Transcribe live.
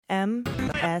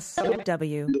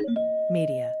MSW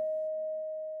Media.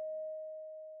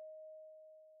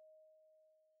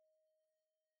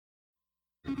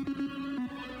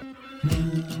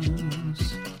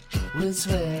 News with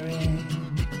swearing.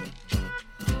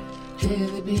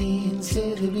 Daily beans,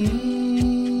 daily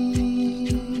beans.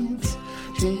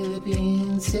 Daily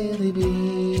beans, daily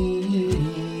beans.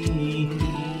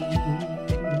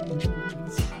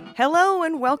 Hello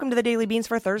and welcome to the Daily Beans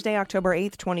for Thursday, October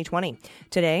 8th, 2020.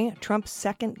 Today, Trump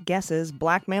second guesses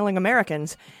blackmailing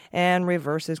Americans and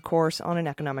reverses course on an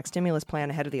economic stimulus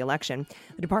plan ahead of the election.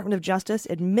 The Department of Justice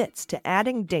admits to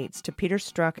adding dates to Peter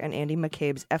Strzok and Andy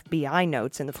McCabe's FBI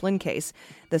notes in the Flynn case.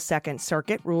 The Second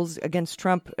Circuit rules against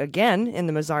Trump again in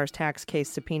the Mazars tax case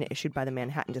subpoena issued by the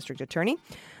Manhattan District Attorney.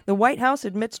 The White House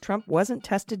admits Trump wasn't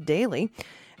tested daily.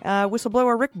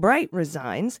 Whistleblower Rick Bright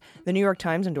resigns. The New York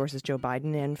Times endorses Joe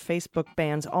Biden, and Facebook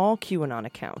bans all QAnon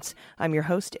accounts. I'm your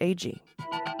host, AG.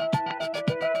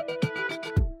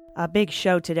 A big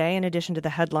show today. In addition to the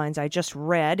headlines I just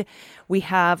read, we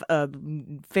have a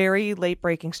very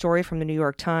late-breaking story from the New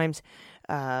York Times.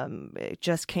 It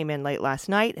just came in late last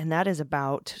night, and that is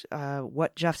about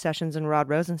what Jeff Sessions and Rod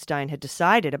Rosenstein had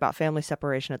decided about family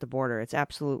separation at the border. It's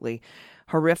absolutely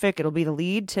horrific. It'll be the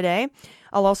lead today.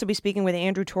 I'll also be speaking with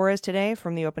Andrew Torrez today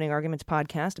from the Opening Arguments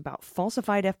podcast about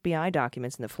falsified FBI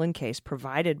documents in the Flynn case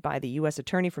provided by the U.S.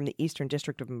 Attorney from the Eastern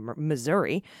District of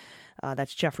Missouri.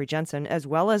 That's Jeffrey Jensen, as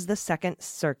well as the Second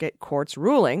Circuit Court's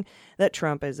ruling that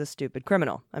Trump is a stupid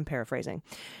criminal. I'm paraphrasing.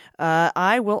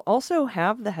 I will also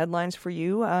have the headlines for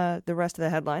you, the rest of the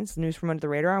headlines, the news from under the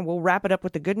radar, and we'll wrap it up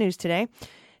with the good news today.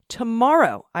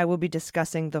 Tomorrow, I will be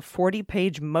discussing the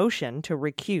 40-page motion to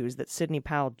recuse that Sidney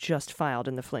Powell just filed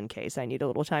in the Flynn case. I need a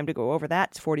little time to go over that.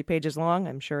 It's 40 pages long.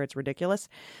 I'm sure it's ridiculous.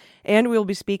 And we'll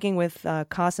be speaking with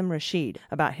Qasim Rashid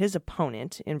about his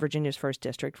opponent in Virginia's 1st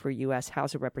District for U.S.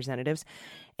 House of Representatives.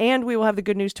 And we will have the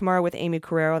good news tomorrow with Amy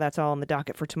Carrero. That's all on the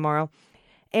docket for tomorrow.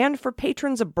 And for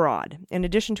patrons abroad, in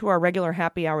addition to our regular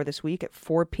happy hour this week at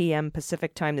 4 p.m.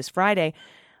 Pacific time this Friday,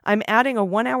 I'm adding a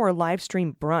 1-hour live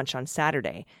stream brunch on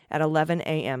Saturday at 11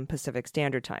 a.m. Pacific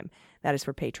Standard Time. That is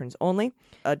for patrons only.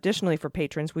 Additionally, for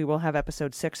patrons, we will have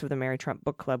episode 6 of the Mary Trump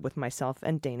Book Club with myself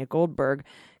and Dana Goldberg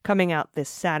coming out this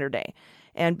Saturday.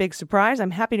 And big surprise,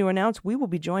 I'm happy to announce we will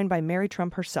be joined by Mary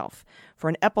Trump herself for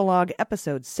an epilogue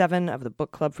episode 7 of the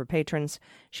Book Club for patrons.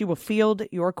 She will field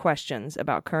your questions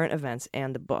about current events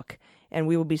and the book. And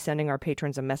we will be sending our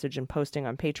patrons a message and posting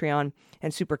on Patreon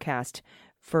and Supercast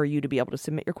for you to be able to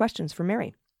submit your questions for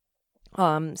Mary.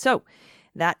 So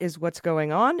that is what's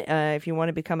going on. If you want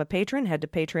to become a patron, head to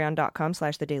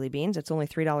patreon.com/thedailybeans. It's only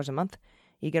 $3 a month.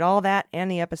 You get all that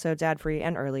and the episodes ad-free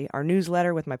and early, our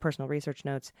newsletter with my personal research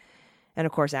notes, and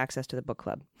of course, access to the book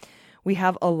club. We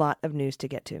have a lot of news to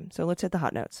get to, so let's hit the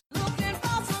hot notes.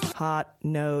 Hot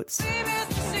notes.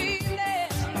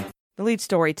 The lead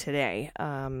story today,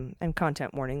 and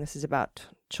content warning, this is about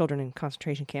children in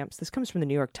concentration camps. This comes from the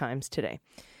New York Times today.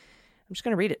 I'm just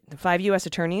going to read it. The 5 U.S.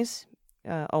 attorneys,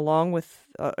 along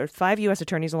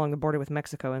the border with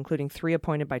Mexico, including 3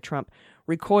 appointed by Trump,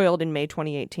 recoiled in May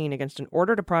 2018 against an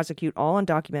order to prosecute all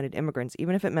undocumented immigrants,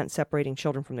 even if it meant separating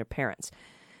children from their parents.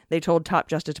 They told top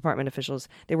Justice Department officials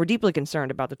they were deeply concerned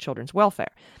about the children's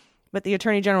welfare. But the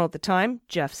Attorney General at the time,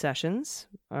 Jeff Sessions,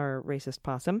 our racist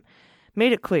possum,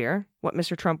 made it clear what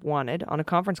Mr. Trump wanted on a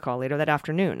conference call later that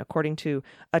afternoon, according to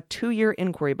a 2-year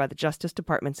inquiry by the Justice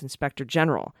Department's Inspector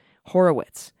General,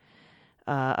 Horowitz,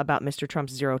 about Mr.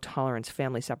 Trump's zero-tolerance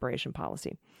family separation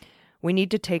policy. We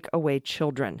need to take away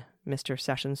children, Mr.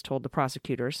 Sessions told the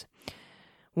prosecutors.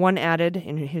 One added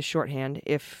in his shorthand,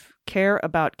 if care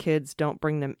about kids don't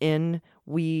bring them in,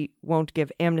 we won't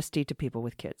give amnesty to people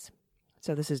with kids.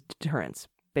 So this is deterrence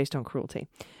based on cruelty.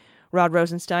 Rod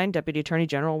Rosenstein, Deputy Attorney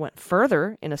General, went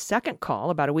further in a second call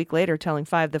about a week later, telling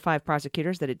the 5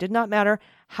 prosecutors that it did not matter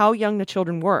how young the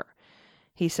children were.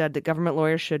 He said that government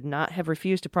lawyers should not have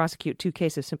refused to prosecute 2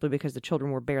 cases simply because the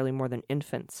children were barely more than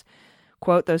infants.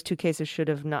 Quote, those 2 cases should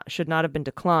not have been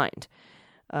declined.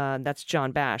 That's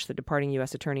John Bash, the departing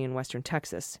U.S. Attorney in Western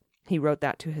Texas. He wrote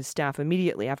that to his staff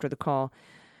immediately after the call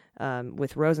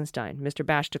with Rosenstein. Mr.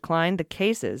 Bash declined the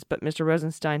cases, but Mr.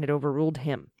 Rosenstein had overruled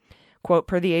him. Quote,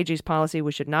 per the AG's policy,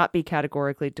 we should not be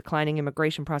categorically declining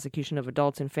immigration prosecution of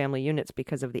adults in family units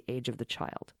because of the age of the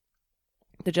child.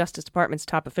 The Justice Department's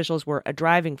top officials were a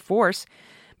driving force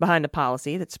behind the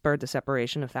policy that spurred the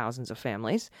separation of thousands of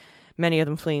families, many of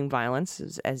them fleeing violence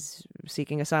as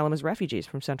seeking asylum as refugees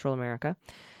from Central America.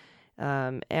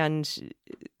 And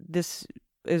this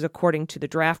is according to the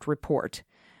draft report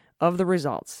of the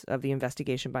results of the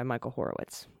investigation by Michael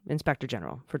Horowitz, Inspector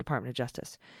General for Department of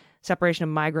Justice. Separation of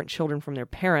migrant children from their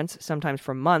parents, sometimes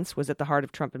for months, was at the heart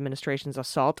of Trump administration's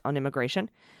assault on immigration.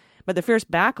 But the fierce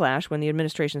backlash when the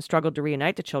administration struggled to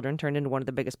reunite the children turned into one of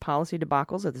the biggest policy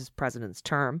debacles of this president's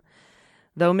term.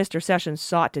 Though Mr. Sessions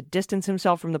sought to distance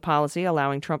himself from the policy,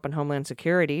 allowing Trump and Homeland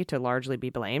Security to largely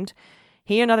be blamed,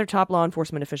 he and other top law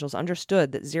enforcement officials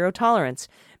understood that zero tolerance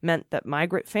meant that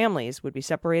migrant families would be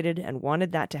separated and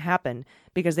wanted that to happen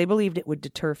because they believed it would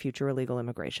deter future illegal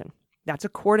immigration. That's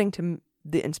according to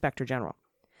the Inspector General.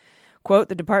 Quote,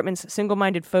 the department's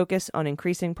single-minded focus on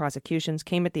increasing prosecutions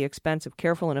came at the expense of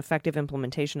careful and effective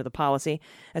implementation of the policy,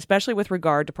 especially with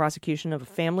regard to prosecution of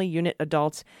family unit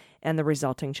adults and the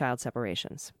resulting child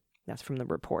separations. That's from the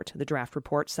report. The draft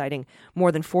report, citing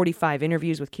more than 45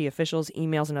 interviews with key officials,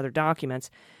 emails, and other documents,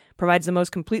 provides the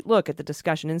most complete look at the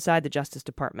discussion inside the Justice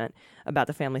Department about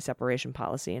the family separation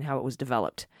policy and how it was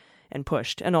developed and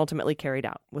pushed and ultimately carried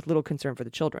out, with little concern for the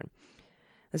children.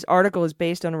 This article is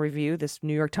based on a review, this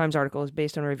New York Times article is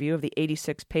based on a review of the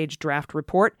 86-page draft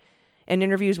report and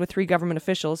interviews with 3 government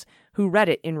officials who read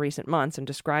it in recent months and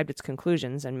described its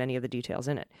conclusions and many of the details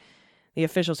in it. The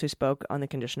officials who spoke on the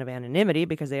condition of anonymity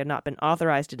because they had not been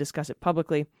authorized to discuss it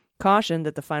publicly cautioned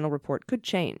that the final report could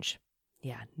change.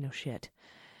 Yeah, no shit.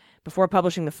 Before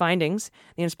publishing the findings,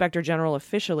 the Inspector General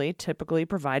officially typically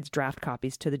provides draft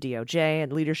copies to the DOJ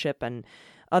and leadership and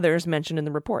others mentioned in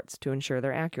the reports to ensure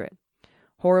they're accurate.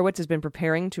 Horowitz has been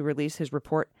preparing to release his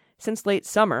report since late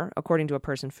summer, according to a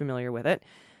person familiar with it,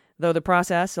 though the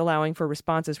process allowing for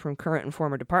responses from current and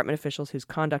former department officials whose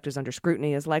conduct is under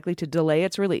scrutiny is likely to delay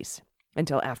its release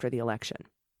until after the election.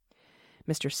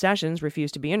 Mr. Sessions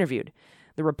refused to be interviewed.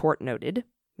 The report noted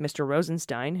Mr.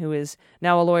 Rosenstein, who is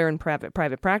now a lawyer in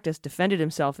private practice, defended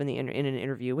himself in an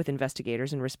interview with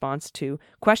investigators in response to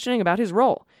questioning about his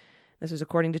role. This is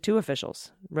according to 2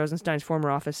 officials. Rosenstein's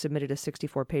former office submitted a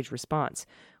 64-page response.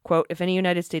 Quote, if any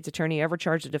United States attorney ever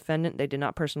charged a defendant they did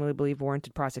not personally believe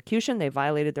warranted prosecution, they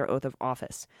violated their oath of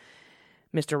office.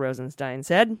 Mr. Rosenstein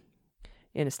said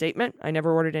in a statement, I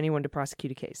never ordered anyone to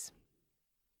prosecute a case.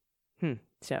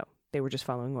 So they were just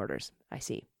following orders. I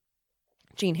see.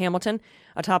 Gene Hamilton,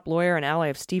 a top lawyer and ally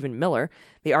of Stephen Miller,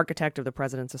 the architect of the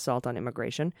president's assault on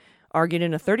immigration, argued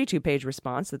in a 32-page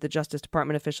response that the Justice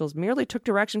Department officials merely took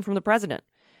direction from the president.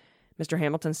 Mr.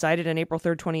 Hamilton cited an April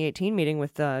 3, 2018 meeting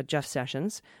with Jeff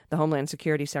Sessions, the Homeland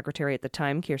Security Secretary at the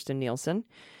time, Kirstjen Nielsen,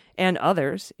 and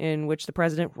others, in which the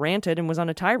president ranted and was on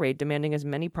a tirade demanding as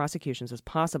many prosecutions as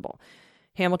possible.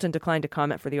 Hamilton declined to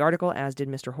comment for the article, as did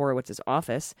Mr. Horowitz's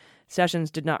office.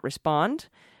 Sessions did not respond.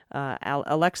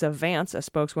 Alexa Vance, a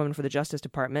spokeswoman for the Justice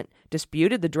Department,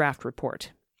 disputed the draft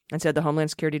report and said the Homeland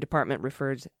Security Department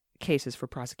refers cases for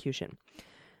prosecution.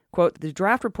 Quote, the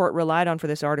draft report relied on for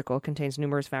this article contains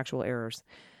numerous factual errors,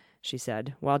 she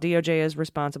said. While DOJ is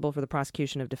responsible for the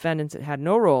prosecution of defendants, it had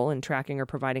no role in tracking or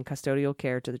providing custodial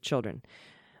care to the children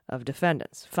of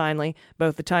defendants. Finally,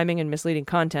 both the timing and misleading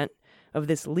content of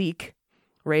this leak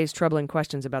raised troubling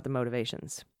questions about the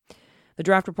motivations. The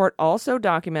draft report also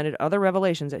documented other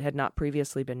revelations that had not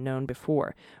previously been known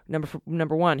before.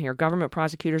 Number 1 here, government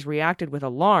prosecutors reacted with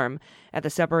alarm at the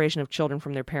separation of children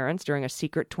from their parents during a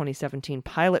secret 2017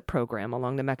 pilot program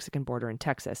along the Mexican border in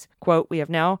Texas. Quote, we have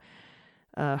now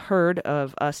heard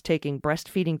of us taking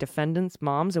breastfeeding defendants'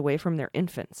 moms away from their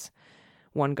infants.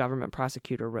 One government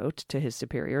prosecutor wrote to his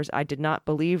superiors, I did not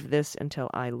believe this until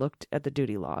I looked at the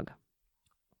duty log.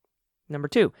 Number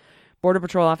 2, Border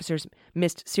Patrol officers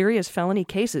missed serious felony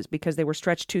cases because they were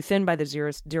stretched too thin by the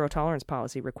zero tolerance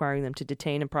policy, requiring them to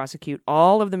detain and prosecute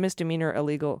all of the misdemeanor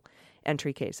illegal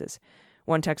entry cases.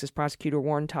 One Texas prosecutor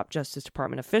warned top Justice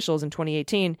Department officials in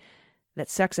 2018 that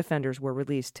sex offenders were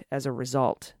released as a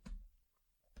result.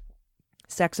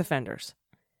 Sex offenders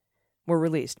were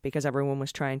released because everyone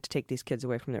was trying to take these kids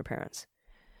away from their parents.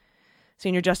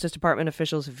 Senior Justice Department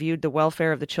officials viewed the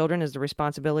welfare of the children as the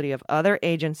responsibility of other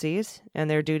agencies, and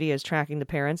their duty is tracking the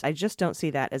parents. I just don't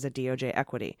see that as a DOJ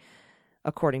equity,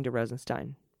 according to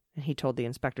Rosenstein. And he told the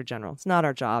Inspector General, it's not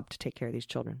our job to take care of these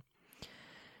children.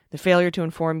 The failure to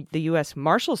inform the U.S.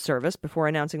 Marshals Service before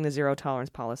announcing the zero-tolerance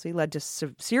policy led to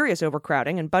serious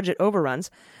overcrowding and budget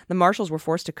overruns. The marshals were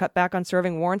forced to cut back on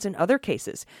serving warrants in other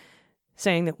cases,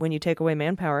 saying that when you take away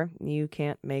manpower, you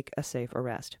can't make a safe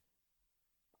arrest.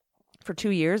 For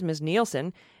 2 years, Ms.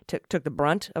 Nielsen took the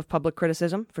brunt of public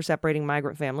criticism for separating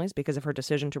migrant families because of her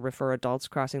decision to refer adults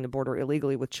crossing the border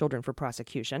illegally with children for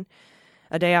prosecution.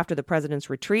 A day after the president's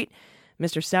retreat,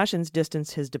 Mr. Sessions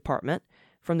distanced his department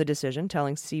from the decision,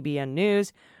 telling CBN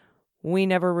News, we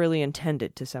never really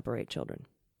intended to separate children.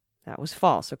 That was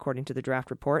false, according to the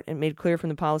draft report, and made clear from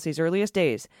the policy's earliest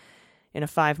days. In a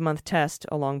 5-month test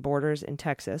along borders in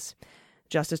Texas,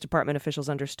 Justice Department officials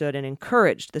understood and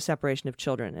encouraged the separation of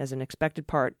children as an expected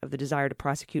part of the desire to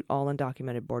prosecute all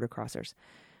undocumented border crossers.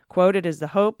 Quote, "It is the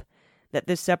hope that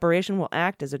this separation will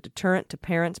act as a deterrent to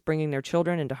parents bringing their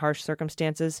children into harsh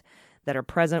circumstances that are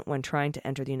present when trying to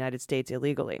enter the United States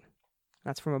illegally."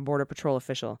 That's from a Border Patrol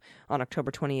official on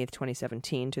October 28,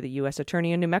 2017, to the U.S.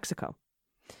 Attorney in New Mexico.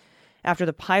 After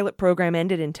the pilot program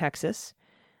ended in Texas,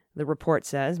 the report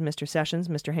says Mr. Sessions,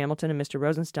 Mr. Hamilton, and Mr.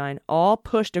 Rosenstein all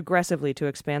pushed aggressively to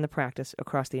expand the practice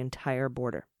across the entire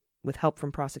border, with help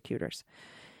from prosecutors.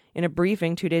 In a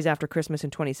briefing 2 days after Christmas in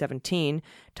 2017,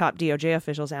 top DOJ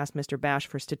officials asked Mr. Bash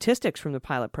for statistics from the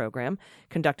pilot program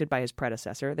conducted by his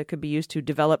predecessor that could be used to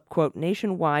develop, quote,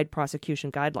 nationwide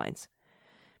prosecution guidelines.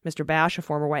 Mr. Bash, a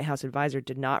former White House advisor,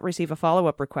 did not receive a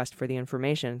follow-up request for the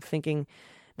information, thinking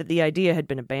that the idea had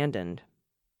been abandoned,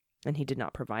 and he did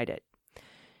not provide it.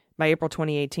 By April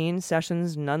 2018,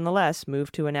 Sessions nonetheless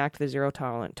moved to enact the zero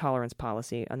tolerance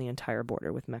policy on the entire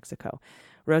border with Mexico.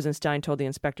 Rosenstein told the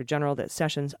Inspector General that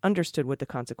Sessions understood what the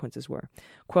consequences were.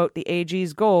 Quote, "The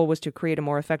AG's goal was to create a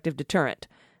more effective deterrent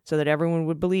so that everyone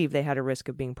would believe they had a risk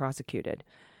of being prosecuted."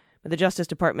 But the Justice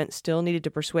Department still needed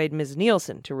to persuade Ms.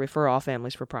 Nielsen to refer all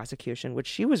families for prosecution, which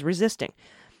she was resisting.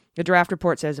 The draft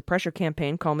report says a pressure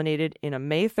campaign culminated in a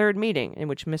May 3rd meeting in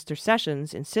which Mr.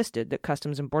 Sessions insisted that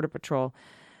Customs and Border Patrol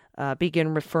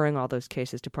begin referring all those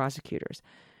cases to prosecutors.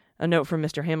 A note from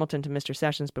Mr. Hamilton to Mr.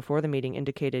 Sessions before the meeting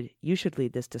indicated, "You should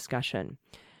lead this discussion."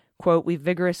 Quote, "We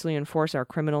vigorously enforce our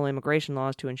criminal immigration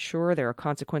laws to ensure there are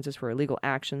consequences for illegal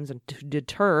actions and to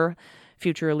deter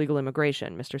future illegal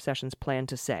immigration," Mr. Sessions planned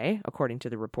to say, according to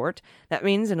the report. That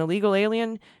means an illegal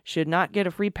alien should not get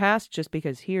a free pass just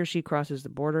because he or she crosses the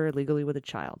border illegally with a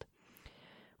child.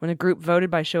 When the group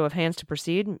voted by show of hands to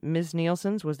proceed, Ms.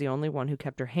 Nielsen's was the only one who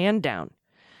kept her hand down.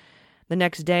 The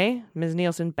next day, Ms.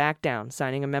 Nielsen backed down,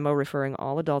 signing a memo referring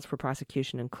all adults for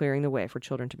prosecution and clearing the way for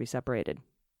children to be separated.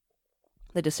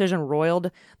 The decision roiled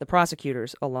the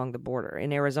prosecutors along the border.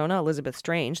 In Arizona, Elizabeth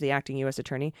Strange, the acting U.S.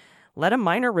 attorney, led a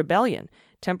minor rebellion,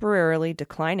 temporarily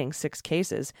declining 6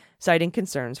 cases, citing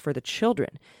concerns for the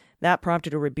children. That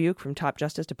prompted a rebuke from top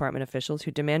Justice Department officials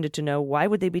who demanded to know why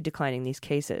would they be declining these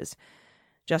cases.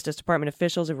 Justice Department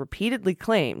officials have repeatedly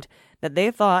claimed that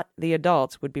they thought the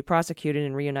adults would be prosecuted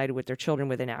and reunited with their children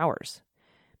within hours.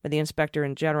 But the Inspector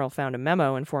General found a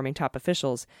memo informing top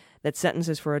officials that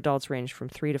sentences for adults ranged from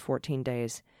 3 to 14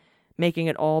 days, making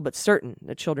it all but certain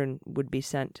that children would be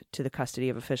sent to the custody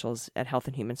of officials at Health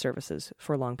and Human Services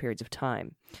for long periods of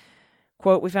time.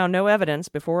 Quote, "We found no evidence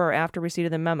before or after receipt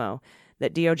of the memo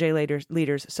that DOJ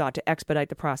leaders sought to expedite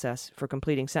the process for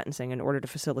completing sentencing in order to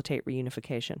facilitate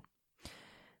reunification."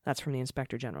 That's from the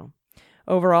Inspector General.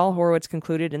 Overall, Horowitz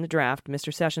concluded in the draft,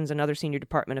 Mr. Sessions and other senior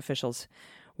department officials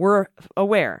were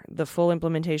aware the full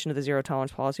implementation of the zero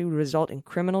tolerance policy would result in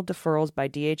criminal deferrals by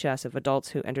DHS of adults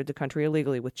who entered the country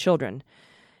illegally with children,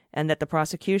 and that the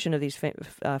prosecution of these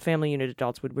family unit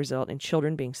adults would result in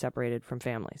children being separated from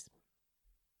families.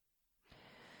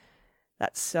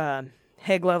 That's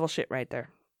Hague-level shit right there,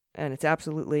 and it's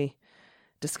absolutely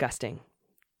disgusting.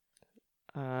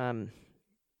 I'm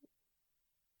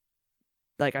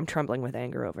trembling with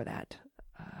anger over that.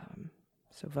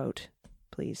 So vote,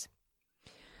 please.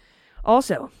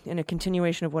 Also, in a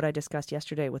continuation of what I discussed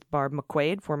yesterday with Barb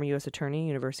McQuaid, former U.S. Attorney,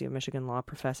 University of Michigan law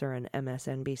professor, and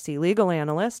MSNBC legal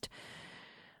analyst.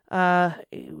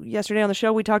 Yesterday on the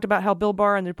show, we talked about how Bill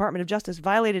Barr and the Department of Justice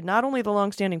violated not only the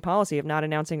longstanding policy of not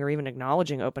announcing or even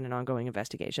acknowledging open and ongoing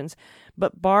investigations,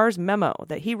 but Barr's memo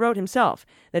that he wrote himself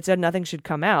that said nothing should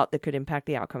come out that could impact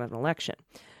the outcome of an election.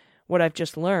 What I've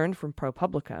just learned from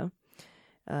ProPublica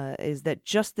is that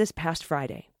just this past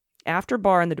Friday, after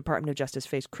Barr and the Department of Justice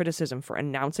faced criticism for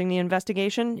announcing the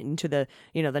investigation into the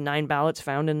 9 ballots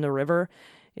found in the river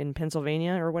in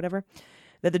Pennsylvania or whatever,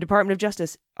 that the Department of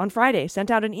Justice on Friday sent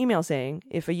out an email saying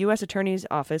if a U.S. Attorney's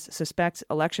Office suspects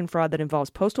election fraud that involves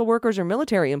postal workers or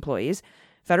military employees,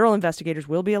 federal investigators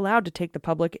will be allowed to take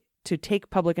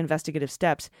public investigative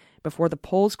steps before the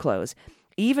polls close,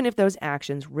 even if those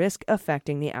actions risk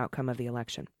affecting the outcome of the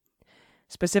election.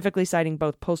 Specifically citing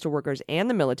both postal workers and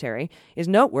the military is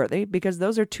noteworthy because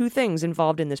those are 2 things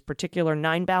involved in this particular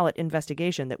 9-ballot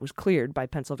investigation that was cleared by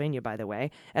Pennsylvania, by the way,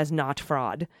 as not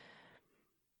fraud.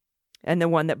 And the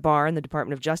one that Barr and the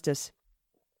Department of Justice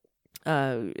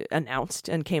announced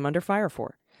and came under fire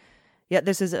for. Yet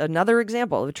this is another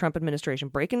example of the Trump administration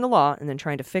breaking the law and then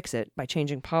trying to fix it by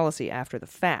changing policy after the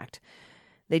fact.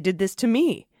 They did this to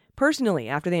me personally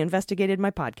after they investigated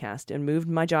my podcast and moved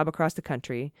my job across the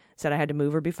country, said I had to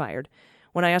move or be fired.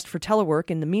 When I asked for telework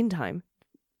in the meantime,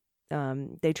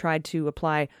 they tried to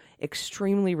apply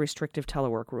extremely restrictive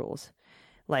telework rules.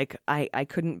 Like, I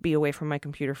couldn't be away from my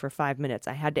computer for 5 minutes.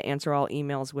 I had to answer all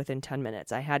emails within 10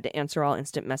 minutes. I had to answer all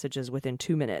instant messages within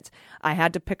 2 minutes. I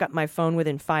had to pick up my phone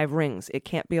within 5 rings. It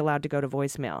can't be allowed to go to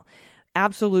voicemail.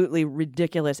 Absolutely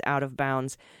ridiculous, out of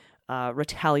bounds,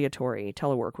 retaliatory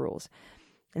telework rules.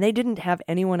 And they didn't have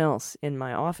anyone else in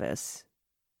my office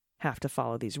have to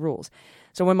follow these rules.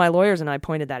 So when my lawyers and I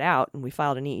pointed that out and we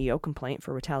filed an EEO complaint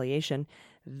for retaliation,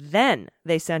 then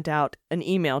they sent out an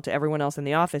email to everyone else in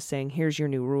the office saying, here's your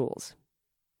new rules,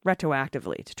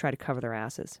 retroactively, to try to cover their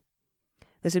asses.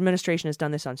 This administration has done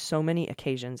this on so many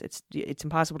occasions, it's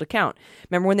impossible to count.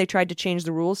 Remember when they tried to change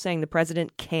the rules saying the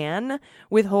president can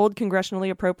withhold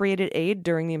congressionally appropriated aid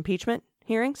during the impeachment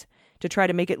hearings to try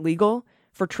to make it legal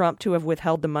for Trump to have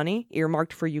withheld the money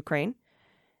earmarked for Ukraine?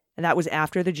 And that was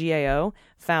after the GAO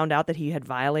found out that he had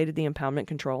violated the Impoundment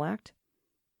Control Act.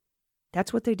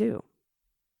 That's what they do.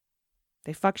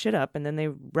 They fuck shit up, and then they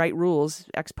write rules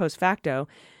ex post facto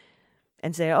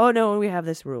and say, oh, no, we have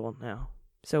this rule now.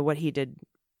 So what he did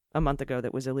a month ago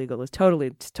that was illegal is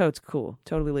totally cool,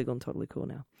 totally legal and totally cool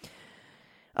now.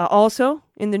 Also,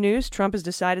 in the news, Trump has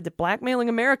decided that blackmailing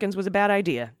Americans was a bad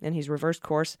idea, and he's reversed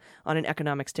course on an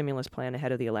economic stimulus plan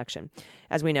ahead of the election.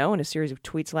 As we know, in a series of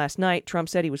tweets last night, Trump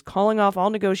said he was calling off all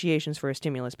negotiations for a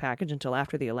stimulus package until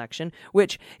after the election,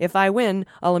 which, if I win,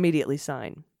 I'll immediately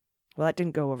sign. Well, that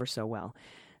didn't go over so well.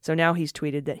 So now he's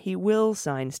tweeted that he will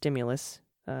sign stimulus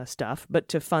stuff, but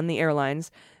to fund the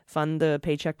airlines, fund the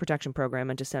Paycheck Protection Program,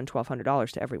 and to send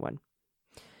 $1,200 to everyone.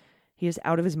 He is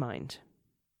out of his mind.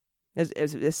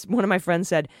 As one of my friends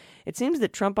said, it seems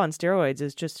that Trump on steroids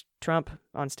is just Trump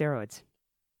on steroids.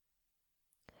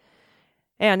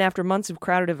 And after months of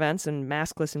crowded events and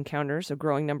maskless encounters, a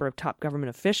growing number of top government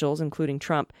officials, including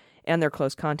Trump and their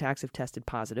close contacts, have tested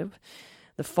positive.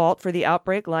 The fault for the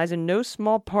outbreak lies in no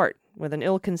small part with an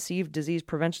ill-conceived disease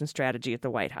prevention strategy at the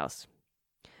White House.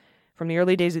 From the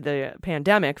early days of the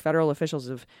pandemic, federal officials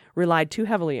have relied too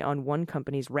heavily on one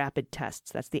company's rapid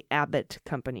tests. That's the Abbott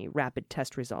company rapid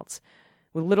test results,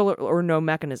 with little or no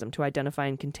mechanism to identify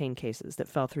and contain cases that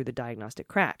fell through the diagnostic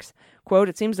cracks. Quote,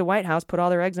 it seems the White House put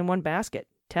all their eggs in one basket,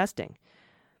 testing.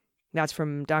 That's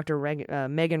from Dr.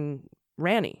 Megan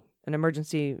Ranney, an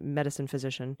emergency medicine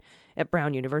physician at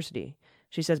Brown University.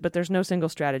 She says, but there's no single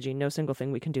strategy, no single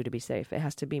thing we can do to be safe. It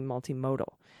has to be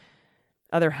multimodal.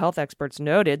 Other health experts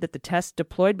noted that the tests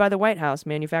deployed by the White House,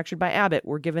 manufactured by Abbott,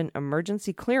 were given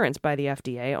emergency clearance by the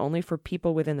FDA only for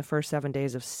people within the first 7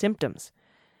 days of symptoms.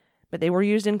 But they were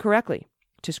used incorrectly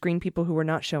to screen people who were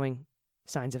not showing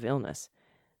signs of illness.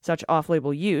 Such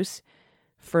off-label use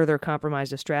further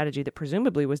compromised a strategy that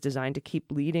presumably was designed to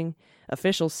keep leading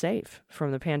officials safe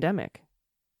from the pandemic.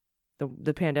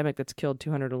 The pandemic that's killed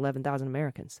 211,000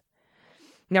 Americans.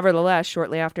 Nevertheless,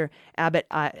 shortly after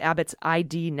Abbott's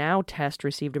ID Now test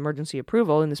received emergency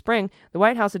approval in the spring, the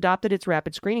White House adopted its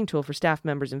rapid screening tool for staff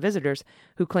members and visitors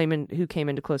who came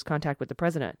into close contact with the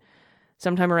president.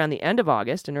 Sometime around the end of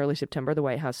August and early September, the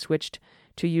White House switched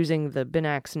to using the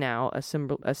Binax Now,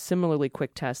 a similarly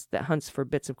quick test that hunts for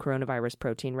bits of coronavirus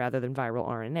protein rather than viral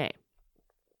RNA.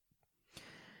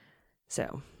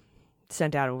 So,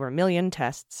 sent out over 1 million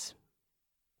tests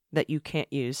that you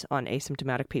can't use on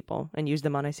asymptomatic people and use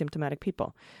them on asymptomatic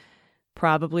people.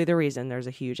 Probably the reason there's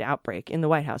a huge outbreak in the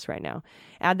White House right now.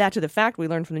 Add that to the fact we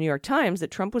learned from the New York Times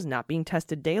that Trump was not being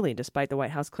tested daily, despite the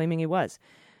White House claiming he was.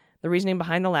 The reasoning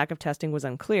behind the lack of testing was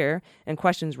unclear, and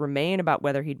questions remain about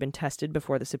whether he'd been tested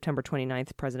before the September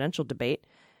 29th presidential debate.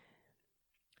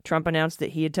 Trump announced that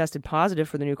he had tested positive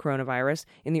for the new coronavirus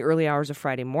in the early hours of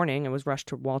Friday morning and was rushed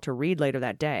to Walter Reed later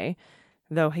that day.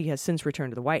 Though he has since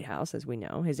returned to the White House, as we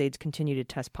know, his aides continue to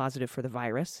test positive for the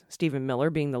virus, Stephen Miller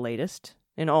being the latest.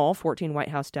 In all, 14 White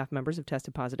House staff members have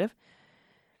tested positive.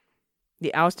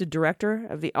 The ousted director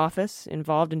of the office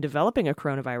involved in developing a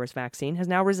coronavirus vaccine has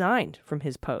now resigned from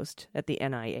his post at the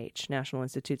NIH, National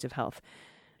Institutes of Health,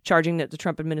 charging that the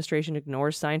Trump administration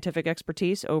ignores scientific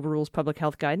expertise, overrules public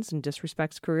health guidance, and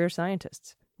disrespects career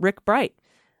scientists. Rick Bright,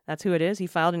 that's who it is. He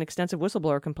filed an extensive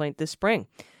whistleblower complaint this spring,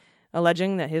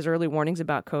 alleging that his early warnings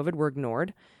about COVID were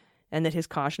ignored and that his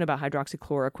caution about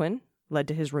hydroxychloroquine led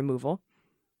to his removal.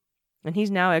 And he's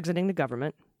now exiting the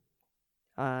government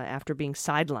after being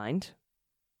sidelined.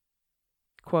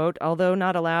 Quote, although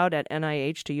not allowed at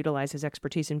NIH to utilize his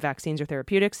expertise in vaccines or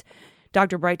therapeutics,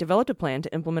 Dr. Bright developed a plan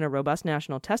to implement a robust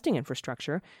national testing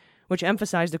infrastructure, which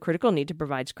emphasized the critical need to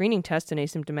provide screening tests in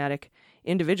asymptomatic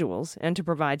individuals and to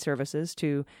provide services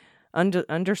to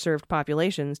underserved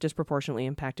populations disproportionately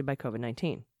impacted by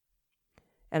COVID-19.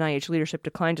 NIH leadership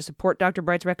declined to support Dr.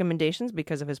 Bright's recommendations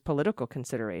because of his political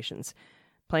considerations.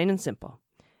 Plain and simple.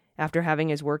 After having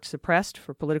his work suppressed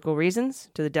for political reasons,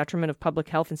 to the detriment of public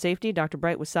health and safety, Dr.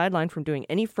 Bright was sidelined from doing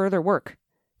any further work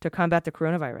to combat the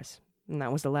coronavirus. And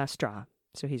that was the last straw,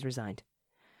 so he's resigned.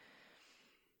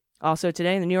 Also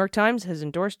today, the New York Times has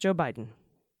endorsed Joe Biden.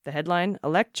 The headline,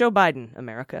 Elect Joe Biden,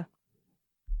 America.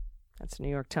 That's the New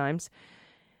York Times.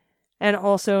 And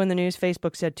also in the news,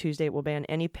 Facebook said Tuesday it will ban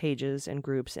any pages and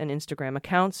groups and Instagram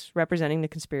accounts representing the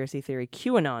conspiracy theory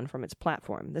QAnon from its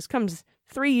platform. This comes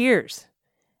 3 years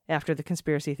after the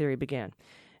conspiracy theory began.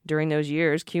 During those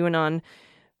years, QAnon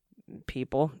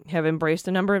people have embraced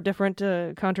a number of different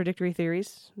contradictory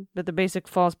theories, but the basic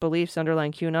false beliefs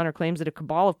underlying QAnon are claims that a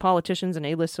cabal of politicians and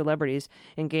A-list celebrities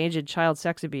engage in child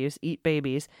sex abuse, eat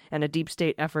babies, and a deep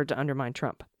state effort to undermine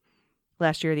Trump.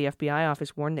 Last year, the FBI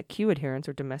office warned that Q adherents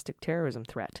are a domestic terrorism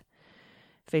threat.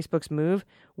 Facebook's move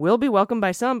will be welcomed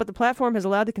by some, but the platform has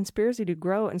allowed the conspiracy to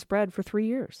grow and spread for 3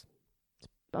 years. It's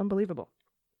unbelievable.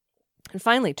 And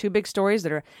finally, 2 big stories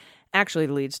that are actually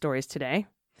the lead stories today.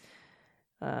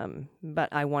 But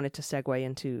I wanted to segue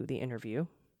into the interview.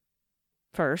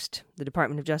 First, the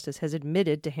Department of Justice has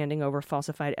admitted to handing over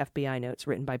falsified FBI notes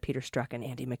written by Peter Strzok and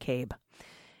Andy McCabe.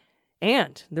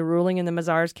 And the ruling in the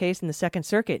Mazars case in the Second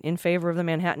Circuit in favor of the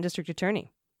Manhattan District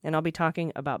Attorney. And I'll be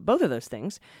talking about both of those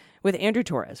things with Andrew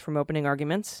Torrez from Opening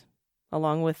Arguments,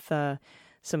 along with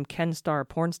some Ken Starr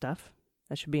porn stuff.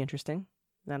 That should be interesting.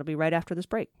 That'll be right after this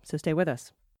break, so stay with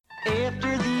us.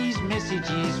 After these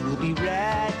messages, we'll be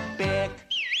right back.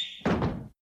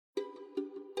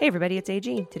 Hey everybody, it's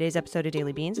AG. Today's episode of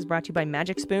Daily Beans is brought to you by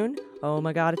Magic Spoon. Oh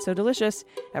my god, it's so delicious.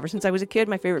 Ever since I was a kid,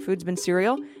 my favorite food's been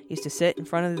cereal. Used to sit in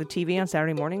front of the TV on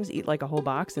Saturday mornings, eat like a whole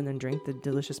box, and then drink the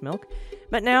delicious milk.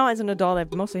 But now, as an adult,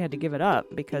 I've mostly had to give it up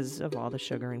because of all the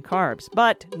sugar and carbs.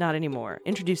 But not anymore.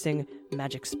 Introducing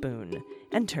Magic Spoon.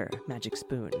 Enter Magic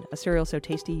Spoon, a cereal so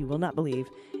tasty you will not believe.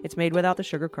 It's made without the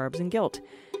sugar, carbs, and guilt.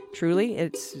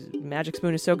 Truly, Magic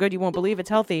Spoon is so good you won't believe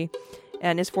it's healthy.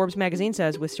 And as Forbes magazine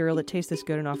says, with cereal that tastes this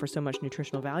good and offers so much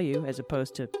nutritional value as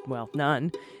opposed to, well,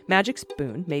 none, Magic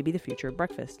Spoon may be the future of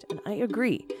breakfast. And I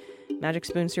agree. Magic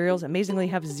Spoon cereals amazingly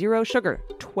have 0 sugar,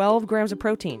 12 grams of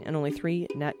protein, and only 3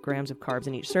 net grams of carbs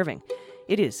in each serving.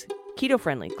 It is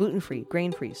keto-friendly, gluten-free,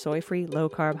 grain-free, soy-free,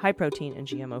 low-carb, high-protein, and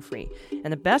GMO-free.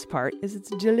 And the best part is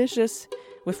it's delicious.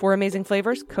 With 4 amazing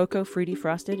flavors, cocoa, fruity,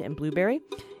 frosted, and blueberry.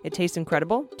 It tastes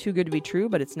incredible. Too good to be true,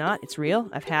 but it's not. It's real.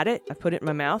 I've had it. I've put it in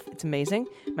my mouth. It's amazing.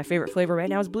 My favorite flavor right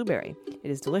now is blueberry.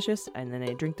 It is delicious, and then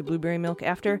I drink the blueberry milk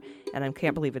after, and I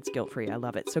can't believe it's guilt-free. I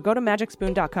love it. So go to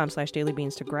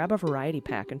magicspoon.com/dailybeans to grab a variety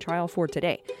pack and try all 4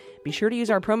 today. Be sure to use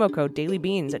our promo code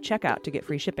DailyBeans at checkout to get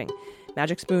free shipping.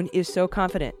 Magic Spoon is so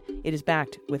confident it is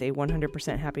backed with a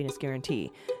 100% happiness guarantee.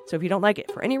 So if you don't like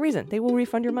it for any reason, they will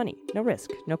refund your money. No risk,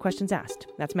 no questions asked.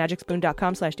 That's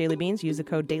magicspoon.com/dailybeans. Use the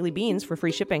code DailyBeans for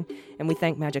free shipping. And we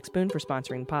thank Magic Spoon for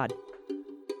sponsoring the pod.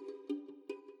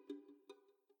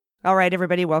 All right,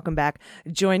 everybody, welcome back.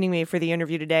 Joining me for the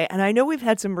interview today. And I know we've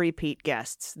had some repeat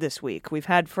guests this week. We've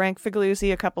had Frank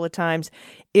Figliuzzi a couple of times.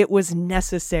 It was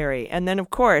necessary. And then,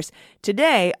 of course,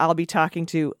 today I'll be talking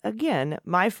to, again,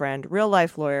 my friend,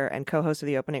 real-life lawyer and co-host of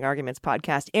the Opening Arguments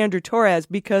podcast, Andrew Torrez,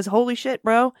 because holy shit,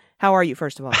 bro. How are you,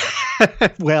 first of all?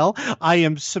 Well, I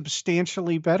am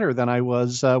substantially better than I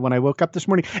was when I woke up this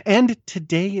morning. And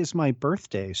today is my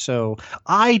birthday. So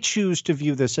I choose to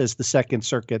view this as the Second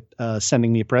Circuit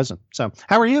sending me a present. So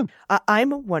how are you?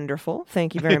 I'm wonderful.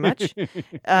 Thank you very much.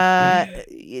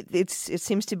 It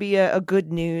seems to be a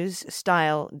good news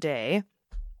style day.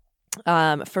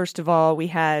 First of all, we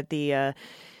had the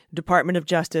Department of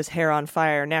Justice Hair on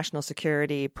Fire National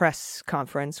Security press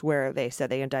conference where they said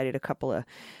they indicted a couple of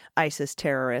ISIS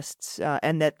terrorists,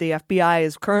 and that the FBI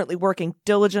is currently working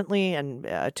diligently and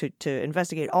to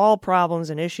investigate all problems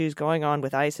and issues going on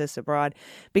with ISIS abroad.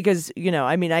 Because,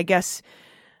 I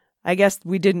guess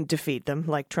we didn't defeat them,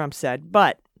 like Trump said,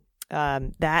 but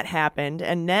that happened.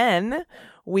 And then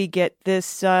we get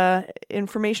this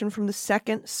information from the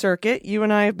Second Circuit. You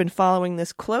and I have been following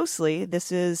this closely. This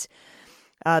is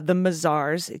the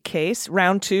Mazars case,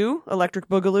 round 2, Electric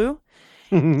Boogaloo.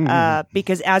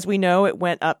 Because as we know, it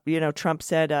went up, Trump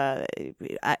said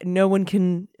no one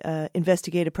can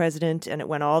investigate a president, and it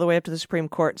went all the way up to the Supreme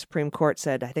Court. Supreme Court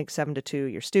said, I think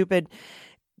 7-2, you're stupid.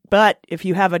 But if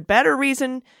you have a better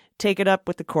reason, take it up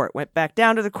with the court. Went back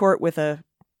down to the court with the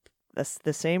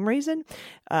same reason,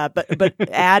 but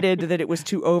added that it was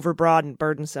too overbroad and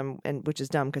burdensome, and which is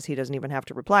dumb because he doesn't even have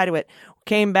to reply to it.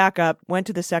 Came back up, went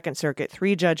to the Second Circuit,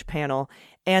 3-judge panel,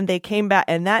 and they came back,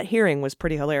 and that hearing was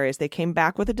pretty hilarious. They came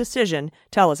back with a decision.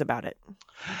 Tell us about it.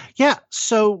 Yeah,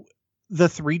 so the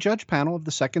three-judge panel of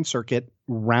the Second Circuit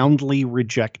roundly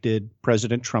rejected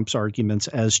President Trump's arguments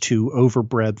as to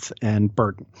overbreadth and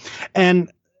burden. And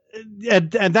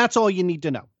that's all you need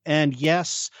to know. And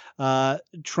yes,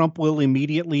 Trump will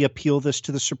immediately appeal this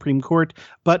to the Supreme Court.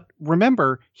 But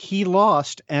remember, he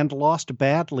lost and lost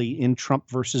badly in Trump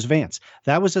versus Vance.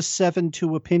 That was a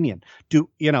 7-2 opinion. Do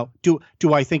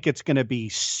I think it's going to be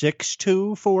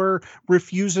 6-2 for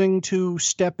refusing to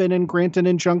step in and grant an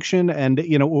injunction?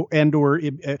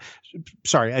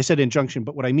 Sorry, I said injunction,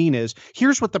 but what I mean is,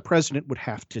 here's what the president would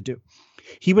have to do.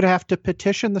 He would have to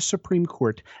petition the Supreme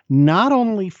Court not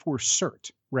only for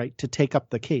cert, right, to take up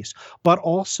the case, but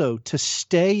also to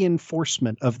stay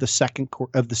enforcement of the Second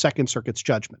Circuit's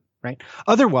judgment, right?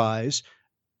 Otherwise,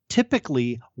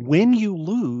 typically, when you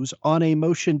lose on a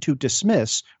motion to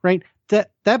dismiss, right,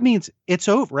 that means it's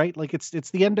over, right? Like it's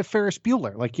the end of Ferris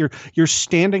Bueller. Like you're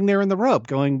standing there in the robe,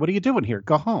 going, "What are you doing here?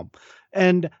 Go home."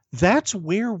 And that's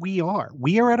where we are.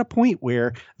 We are at a point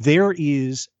where there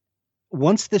is.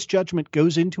 Once this judgment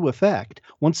goes into effect,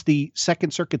 once the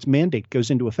Second Circuit's mandate goes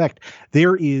into effect,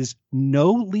 there is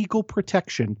no legal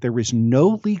protection. There is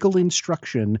no legal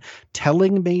instruction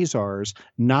telling Mazars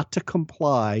not to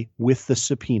comply with the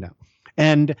subpoena.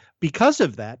 And because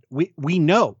of that, we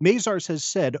know Mazars has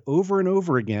said over and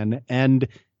over again, and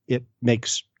it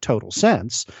makes total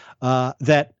sense,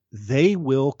 that they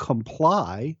will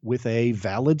comply with a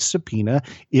valid subpoena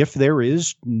if there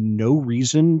is no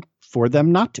reason for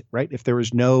them not to, right? If there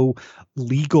is no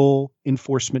legal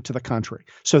enforcement to the contrary.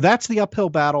 So that's the uphill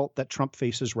battle that Trump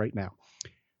faces right now.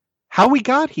 How we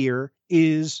got here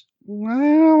is, I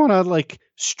don't want to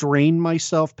strain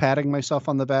myself, patting myself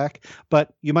on the back,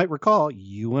 but you might recall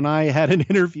you and I had an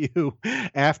interview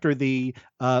after the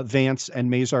Vance and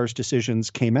Mazars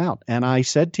decisions came out. And I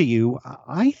said to you,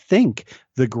 I think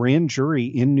the grand jury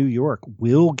in New York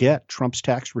will get Trump's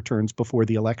tax returns before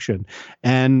the election.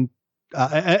 And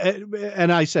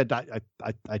I said, I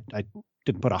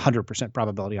didn't put 100%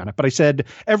 probability on it, but I said,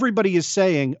 everybody is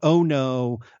saying, oh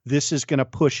no, this is going to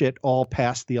push it all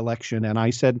past the election. And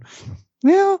I said,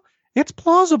 well, it's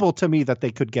plausible to me that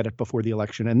they could get it before the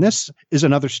election. And this is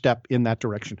another step in that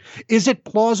direction. Is it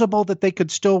plausible that they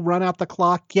could still run out the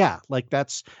clock? Yeah,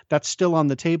 that's still on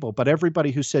the table. But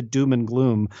everybody who said doom and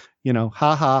gloom,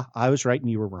 I was right and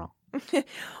you were wrong.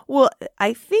 Well,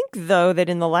 I think, though, that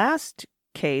in the last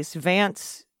case,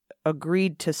 Vance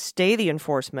agreed to stay the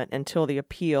enforcement until the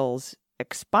appeals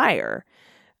expire,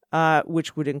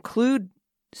 which would include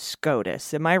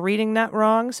SCOTUS. Am I reading that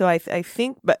wrong? So I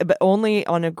think, but only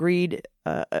on an agreed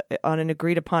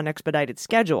upon expedited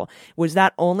schedule. Was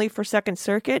that only for Second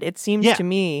Circuit? It seems to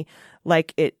me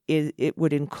like it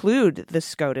would include the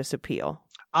SCOTUS appeal.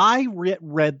 I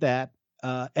read that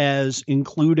as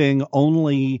including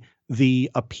only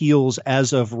the appeals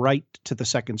as of right to the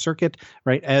Second Circuit,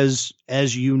 right? As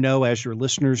you know, as your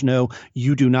listeners know,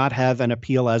 you do not have an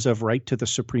appeal as of right to the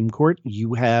Supreme Court.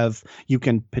 You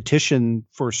can petition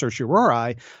for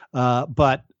certiorari,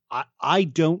 but I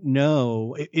don't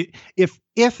know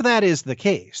if that is the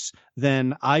case.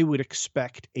 Then I would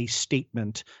expect a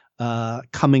statement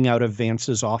coming out of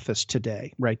Vance's office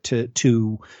today, right?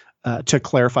 To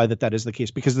clarify that is the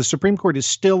case, because the Supreme Court is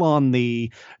still on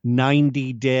the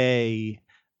 90-day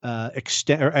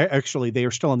actually they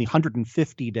are still on the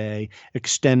 150-day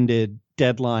extended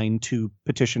deadline to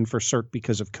petition for cert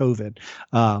because of COVID,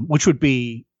 which would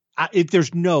be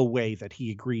there's no way that he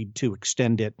agreed to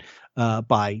extend it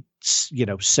by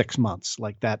 6 months,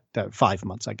 like that 5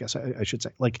 months, I guess I should say,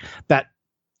 like that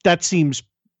seems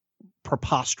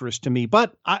preposterous to me,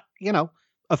 but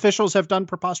officials have done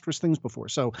preposterous things before,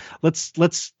 so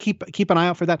let's keep an eye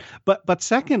out for that. But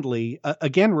secondly,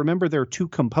 again, remember there are two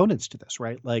components to this,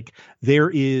 right? Like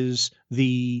there is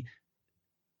the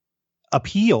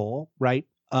appeal, right?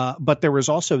 But there was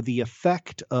also the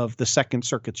effect of the Second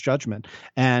Circuit's judgment.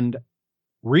 And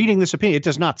reading this opinion, it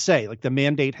does not say, like, the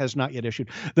mandate has not yet issued.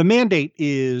 The mandate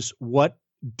is what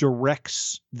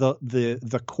directs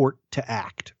the court to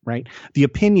act, right? The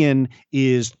opinion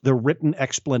is the written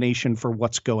explanation for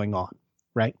what's going on,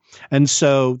 right? And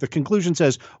so the conclusion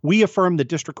says, we affirm the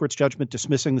district court's judgment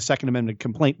dismissing the Second Amendment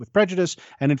complaint with prejudice,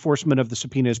 and enforcement of the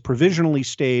subpoena is provisionally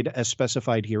stayed as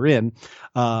specified herein.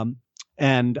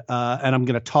 And I'm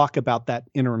going to talk about that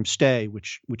interim stay,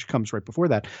 which comes right before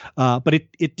that. But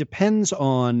it depends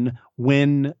on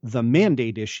when the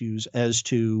mandate issues as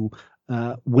to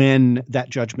when that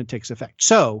judgment takes effect.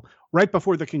 So right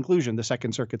before the conclusion, the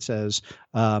Second Circuit says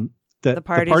the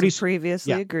parties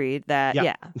previously agreed that, Go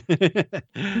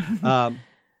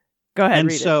ahead. And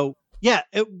read so, Yeah.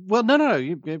 Well, no.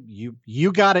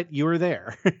 You got it. You were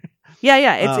there.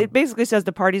 Yeah. It basically says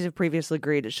the parties have previously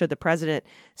agreed that should the president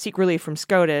seek relief from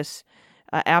SCOTUS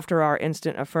after our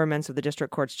instant affirmance of the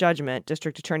district court's judgment,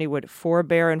 district attorney would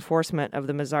forbear enforcement of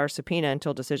the Mazar subpoena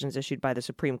until decisions issued by the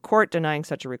Supreme Court denying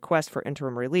such a request for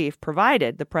interim relief,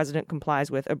 provided the president complies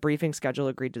with a briefing schedule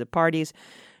agreed to the parties.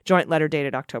 Joint letter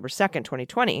dated October 2nd,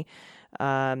 2020.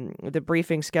 The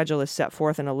briefing schedule is set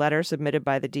forth in a letter submitted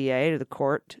by the DA to the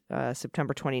court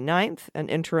September 29th. An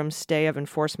interim stay of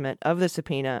enforcement of the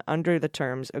subpoena under the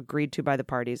terms agreed to by the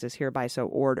parties is hereby so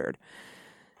ordered.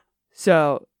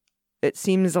 So it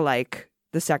seems like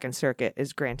the Second Circuit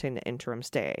is granting the interim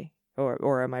stay,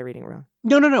 or am I reading wrong?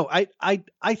 No.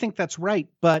 I think that's right.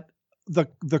 But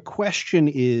the question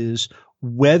is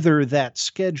whether that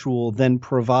schedule then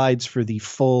provides for the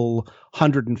full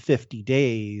 150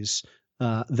 days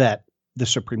that the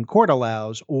Supreme Court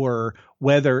allows, or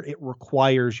whether it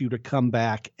requires you to come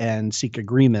back and seek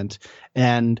agreement.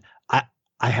 And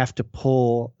I have to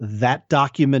pull that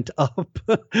document up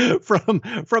from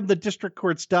the district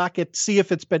court's docket, see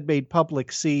if it's been made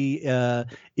public, see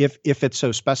if it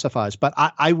so specifies. But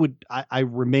I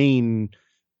remain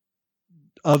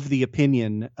of the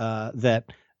opinion that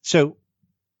so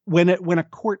when a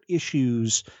court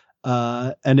issues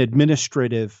an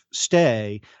administrative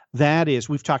stay, that is,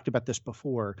 we've talked about this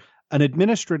before, an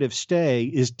administrative stay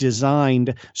is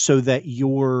designed so that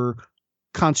your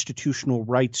constitutional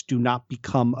rights do not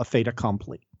become a fait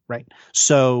accompli, right?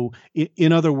 So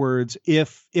in other words,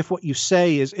 if what you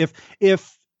say is if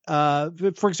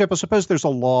for example, suppose there's a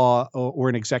law or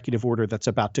an executive order that's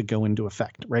about to go into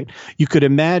effect, right? You could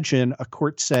imagine a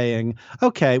court saying,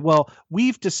 okay, well,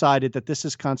 we've decided that this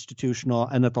is constitutional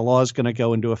and that the law is going to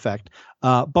go into effect,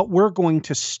 but we're going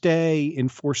to stay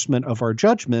enforcement of our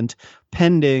judgment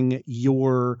pending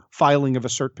your filing of a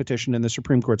cert petition and the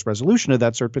Supreme Court's resolution of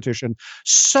that cert petition,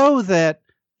 so that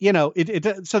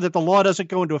so that the law doesn't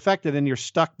go into effect, and then you're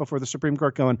stuck before the Supreme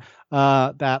Court going,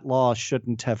 that law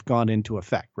shouldn't have gone into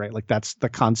effect, right? Like that's the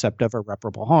concept of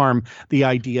irreparable harm, the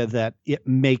idea that it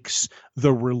makes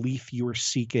the relief you're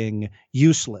seeking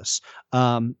useless.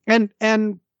 And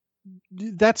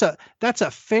that's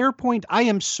a fair point. I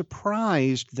am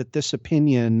surprised that this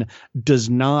opinion does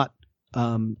not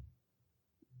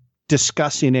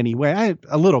discuss in any way. I'm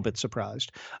a little bit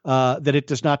surprised that it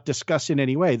does not discuss in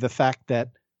any way the fact that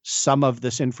some of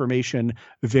this information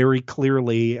very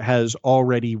clearly has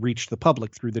already reached the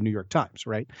public through the New York Times,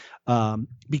 right?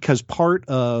 Because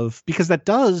that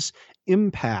does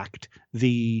impact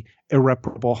the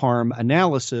irreparable harm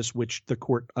analysis, which the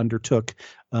court undertook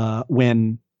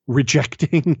when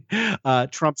rejecting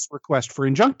Trump's request for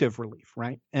injunctive relief,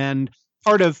 right? And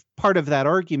part of that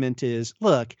argument is,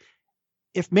 look,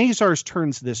 if Mazars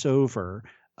turns this over,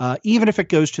 even if it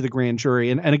goes to the grand jury,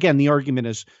 and again, the argument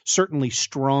is certainly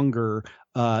stronger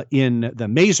in the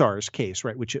Mazars case,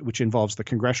 right, which involves the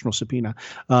congressional subpoena.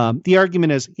 The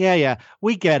argument is, yeah,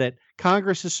 we get it.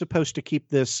 Congress is supposed to keep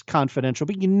this confidential,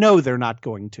 but they're not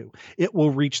going to. It will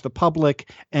reach the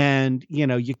public, and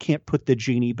you can't put the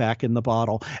genie back in the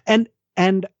bottle. And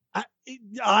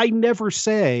I never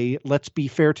say, let's be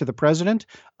fair to the president.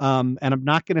 And I'm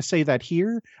not going to say that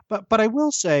here, but I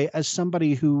will say, as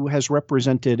somebody who has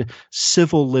represented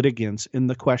civil litigants in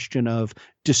the question of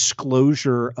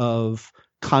disclosure of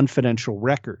confidential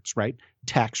records, right?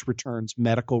 Tax returns,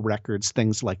 medical records,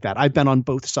 things like that. I've been on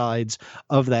both sides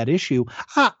of that issue.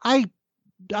 I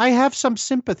have some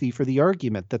sympathy for the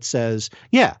argument that says,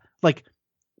 yeah, like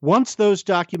once those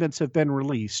documents have been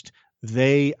released,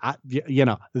 they're out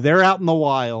in the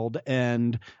wild.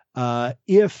 And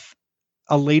if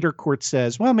a later court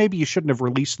says, well, maybe you shouldn't have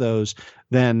released those,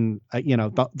 then,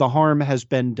 the harm has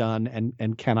been done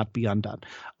and cannot be undone.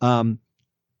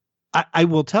 I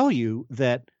will tell you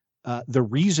that the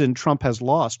reason Trump has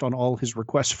lost on all his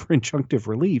requests for injunctive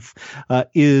relief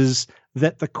is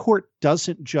that the court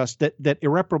doesn't just that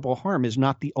irreparable harm is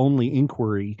not the only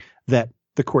inquiry that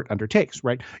the court undertakes,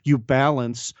 right? You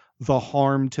balance the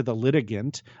harm to the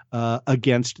litigant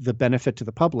against the benefit to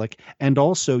the public. And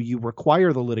also you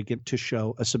require the litigant to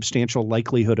show a substantial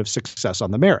likelihood of success on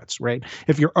the merits, right?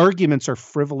 If your arguments are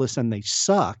frivolous and they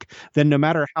suck, then no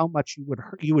matter how much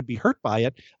you would be hurt by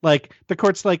it, like the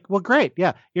court's like, well, great.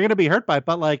 Yeah, you're going to be hurt by it.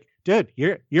 But like, dude,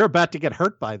 you're about to get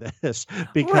hurt by this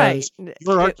because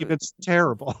your argument's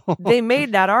terrible. They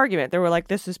made that argument. They were like,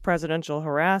 this is presidential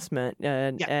harassment.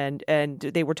 And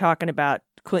they were talking about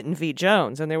Clinton v.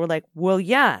 Jones, and they were like, well,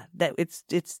 yeah,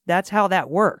 that's how that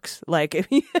works. Like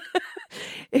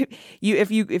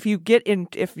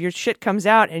if your shit comes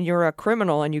out and you're a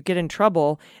criminal and you get in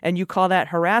trouble and you call that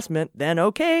harassment, then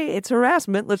okay, it's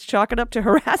harassment. Let's chalk it up to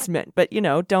harassment. But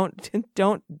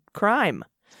don't crime.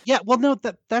 Yeah, well, no,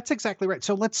 that's exactly right.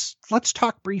 So let's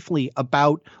talk briefly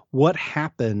about what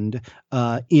happened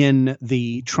in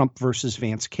the Trump versus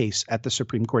Vance case at the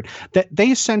Supreme Court. That they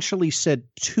essentially said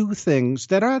two things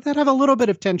that have a little bit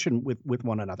of tension with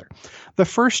one another. The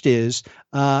first is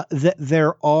that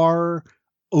there are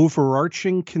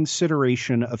overarching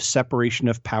consideration of separation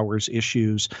of powers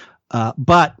issues,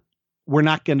 but we're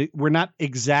not going to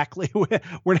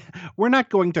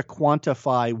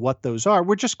quantify what those are.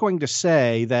 We're just going to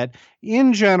say that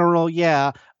in general, we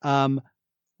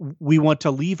want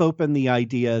to leave open the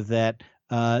idea that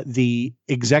the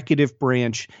executive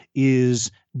branch is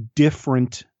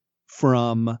different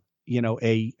from,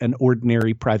 an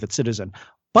ordinary private citizen.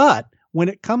 But when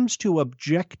it comes to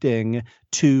objecting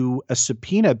to a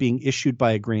subpoena being issued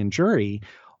by a grand jury,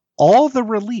 all the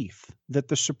relief that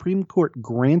the Supreme Court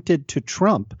granted to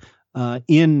Trump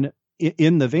in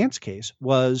the Vance case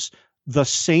was the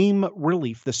same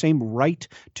relief, the same right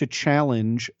to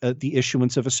challenge the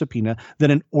issuance of a subpoena that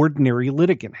an ordinary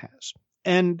litigant has.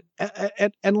 And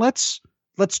let's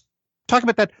talk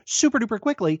about that super duper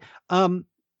quickly.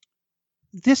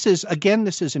 This is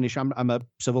an issue. I'm a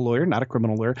civil lawyer, not a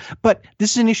criminal lawyer, but this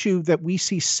is an issue that we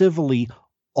see civilly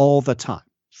all the time.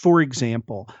 For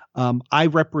example, I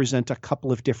represent a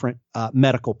couple of different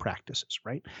medical practices,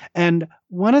 right? And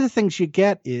one of the things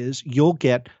you'll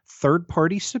get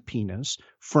third-party subpoenas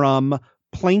from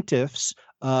plaintiffs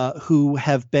who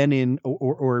have been in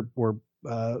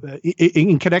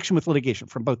in connection with litigation,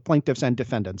 from both plaintiffs and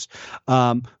defendants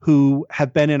who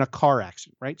have been in a car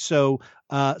accident, right? So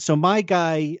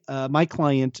my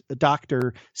client, a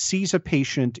doctor, sees a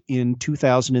patient in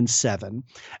 2007,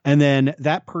 and then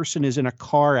that person is in a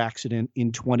car accident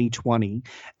in 2020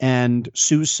 and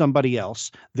sues somebody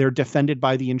else. They're defended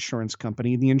by the insurance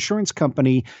company. The insurance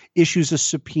company issues a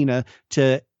subpoena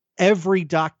to every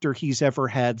doctor he's ever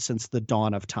had since the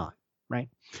dawn of time, right?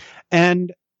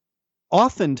 And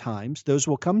oftentimes those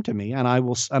will come to me and I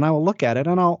will look at it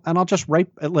and I'll just write,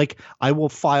 like, I will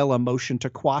file a motion to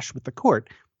quash with the court.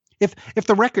 If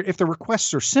the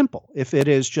requests are simple, if it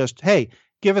is just, hey,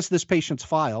 give us this patient's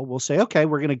file, we'll say, okay,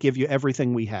 we're going to give you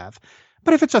everything we have.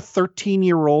 But if it's a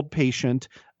 13-year-old patient,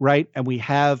 right, and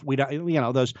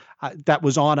that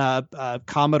was on a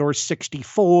Commodore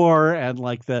 64 and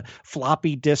like the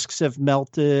floppy disks have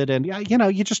melted, and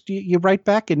you write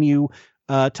back and you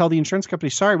tell the insurance company,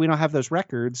 sorry, we don't have those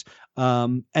records.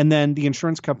 And then the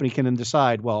insurance company can then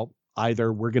decide, well,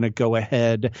 either we're going to go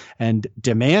ahead and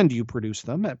demand you produce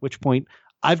them, at which point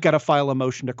I've got to file a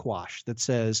motion to quash that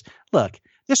says, look,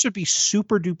 this would be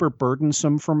super duper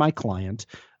burdensome for my client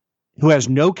who has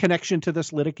no connection to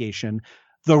this litigation.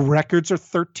 The records are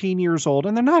 13 years old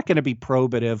and they're not going to be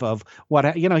probative of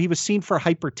what, he was seen for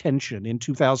hypertension in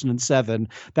 2007.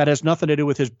 That has nothing to do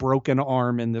with his broken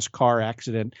arm in this car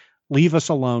accident. Leave us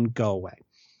alone, go away.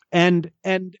 And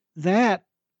that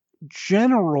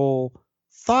general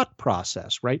thought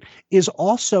process, right, is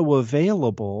also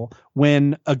available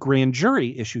when a grand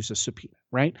jury issues a subpoena,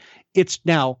 right? It's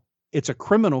a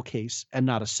criminal case and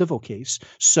not a civil case,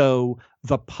 so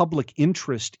the public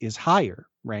interest is higher,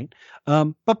 right?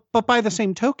 But by the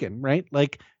same token, right,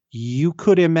 like you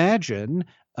could imagine,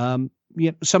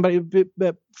 somebody,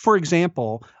 for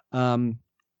example, in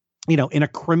a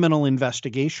criminal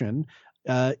investigation,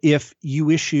 if you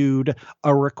issued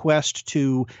a request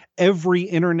to every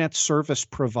internet service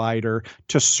provider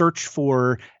to search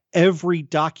for every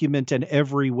document and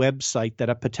every website that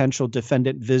a potential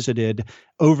defendant visited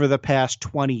over the past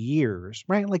 20 years,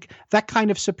 right? Like that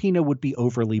kind of subpoena would be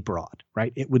overly broad,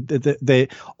 right? It would,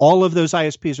 all of those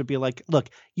ISPs would be like, look,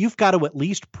 you've got to at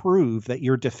least prove that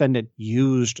your defendant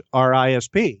used our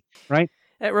ISP, right?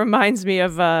 It reminds me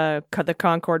of the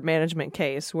Concord management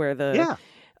case where the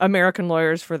American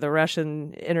lawyers for the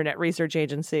Russian Internet Research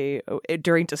Agency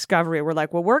during discovery were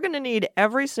like, well, we're going to need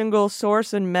every single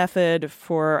source and method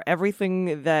for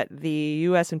everything that the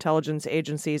U.S. intelligence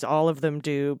agencies, all of them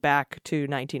do back to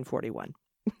 1941.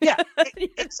 Yeah,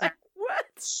 exactly.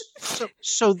 What?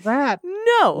 So that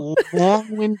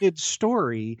long-winded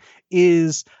story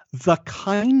is the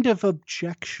kind of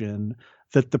objection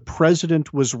that the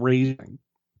president was raising,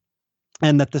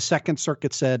 and that the Second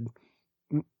Circuit said,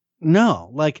 No,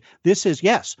 like this is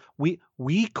yes, we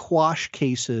quash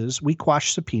cases, we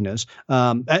quash subpoenas.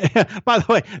 By the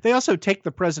way, they also take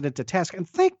the president to task, and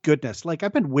thank goodness. Like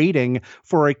I've been waiting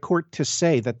for a court to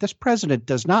say that this president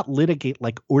does not litigate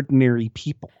like ordinary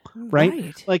people,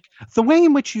 right? Like the way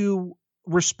in which you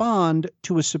respond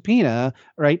to a subpoena,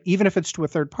 right, even if it's to a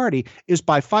third party, is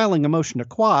by filing a motion to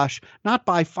quash, not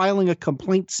by filing a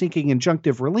complaint seeking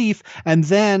injunctive relief and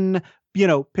then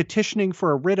petitioning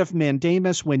for a writ of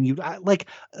mandamus when you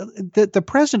the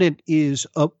president is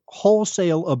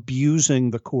wholesale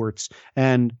abusing the courts.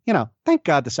 And, thank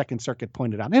God the Second Circuit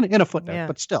pointed out in a footnote,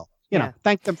 but still,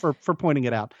 thank them for pointing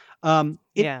it out.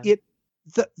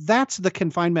 That's the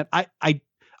confinement.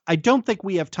 I don't think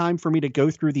we have time for me to go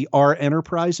through the R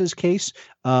Enterprises case,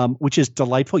 which is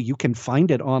delightful. You can find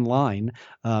it online.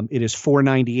 It is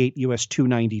 498 US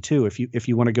 292 if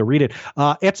you want to go read it.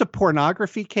 It's a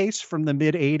pornography case from the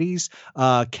mid 80s.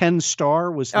 Ken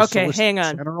Starr was the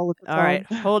Solicitor General at the time. All right,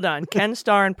 hold on. Ken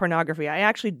Starr and pornography. I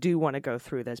actually do want to go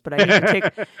through this, but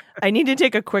I need to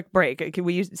take a quick break.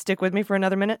 Will you stick with me for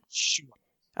another minute? Sure.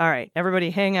 All right, everybody,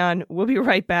 hang on. We'll be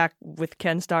right back with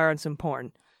Ken Starr and some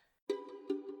porn.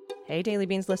 Hey, Daily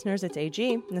Beans listeners, it's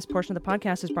AG, and this portion of the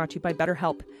podcast is brought to you by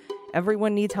BetterHelp.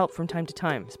 Everyone needs help from time to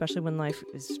time, especially when life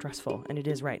is stressful, and it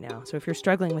is right now. So if you're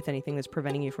struggling with anything that's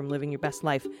preventing you from living your best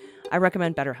life, I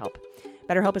recommend BetterHelp.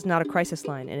 BetterHelp is not a crisis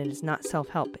line, and it is not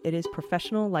self-help. It is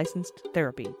professional licensed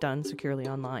therapy done securely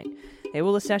online. They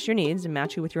will assess your needs and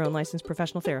match you with your own licensed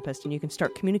professional therapist, and you can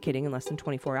start communicating in less than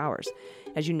 24 hours.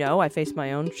 As you know, I face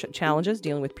my own challenges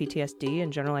dealing with PTSD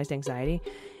and generalized anxiety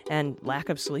and lack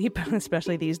of sleep,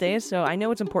 especially these days, so I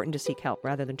know it's important to seek help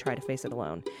rather than try to face it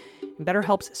alone. And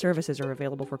BetterHelp's services are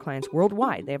available for clients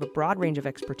worldwide. They have a broad range of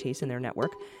expertise in their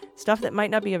network, stuff that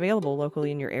might not be available locally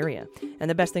in your area. And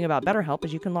the best thing about BetterHelp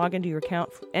is you can log into your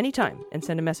account anytime and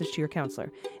send a message to your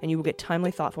counselor, and you will get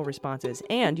timely, thoughtful responses,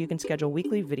 and you can schedule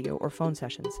weekly video or phone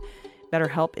sessions.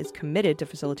 BetterHelp is committed to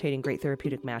facilitating great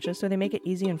therapeutic matches, so they make it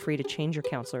easy and free to change your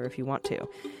counselor if you want to.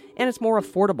 And it's more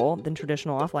affordable than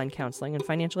traditional offline counseling, and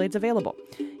financial aid's available.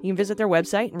 You can visit their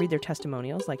website and read their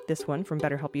testimonials, like this one from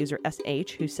BetterHelp user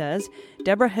SH, who says,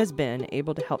 Deborah has been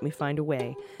able to help me find a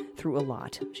way through a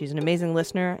lot. She's an amazing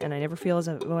listener, and I never feel as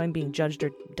though I'm being judged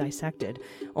or dissected,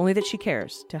 only that she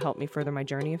cares to help me further my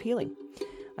journey of healing.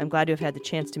 I'm glad to have had the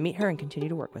chance to meet her and continue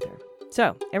to work with her.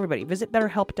 So, everybody, visit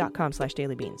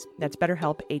BetterHelp.com/dailybeans. That's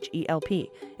BetterHelp, H-E-L-P,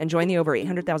 and join the over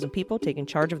 800,000 people taking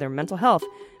charge of their mental health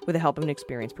with the help of an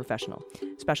experienced professional.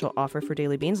 Special offer for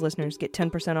Daily Beans listeners: get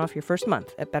 10% off your first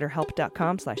month at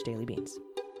BetterHelp.com/dailybeans.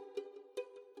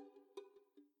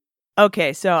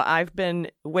 Okay, so I've been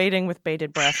waiting with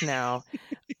bated breath now.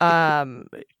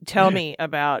 Tell me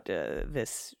about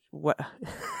this. What?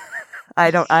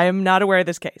 I am not aware of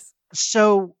this case.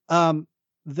 So,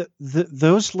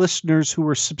 those listeners who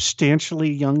were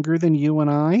substantially younger than you and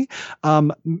I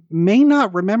may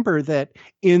not remember that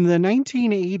in the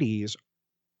 1980s,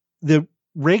 the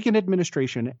Reagan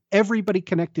administration, everybody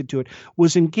connected to it,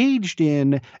 was engaged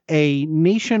in a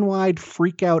nationwide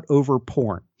freak out over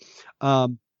porn.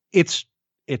 It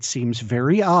seems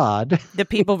very odd. The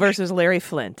People versus Larry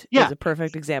Flint is a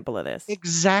perfect example of this.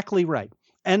 Exactly right.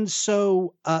 And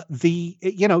so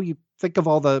you think of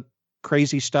all the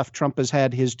crazy stuff Trump has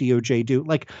had his DOJ do.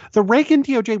 Like the Reagan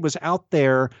DOJ was out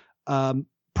there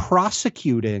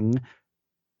prosecuting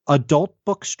adult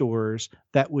bookstores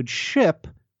that would ship,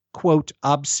 quote,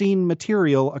 obscene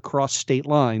material across state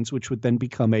lines, which would then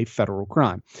become a federal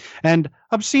crime. And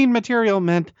obscene material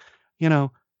meant,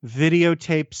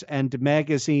 videotapes and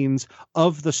magazines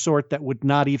of the sort that would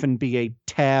not even be a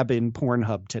tab in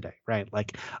Pornhub today, right?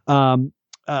 And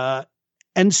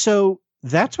so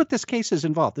that's what this case is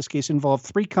involved. This case involved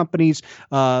three companies.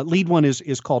 Lead one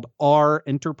is called R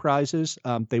Enterprises.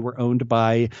 They were owned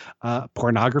by a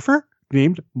pornographer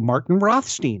named Martin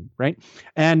Rothstein, right?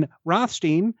 And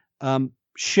Rothstein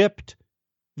shipped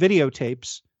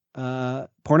videotapes,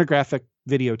 pornographic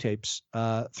videotapes,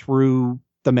 through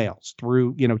the mails,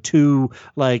 through two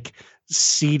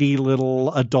seedy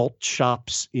little adult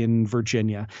shops in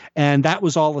Virginia. And that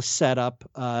was all a setup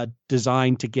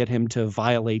designed to get him to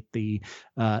violate the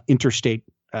interstate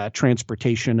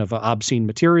transportation of obscene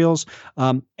materials.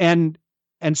 And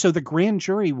so the grand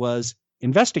jury was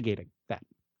investigating that.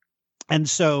 And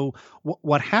so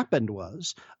what happened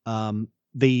was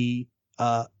the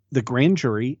grand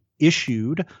jury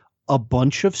issued a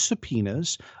bunch of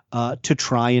subpoenas to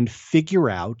try and figure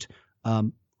out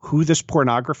who this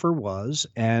pornographer was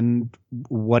and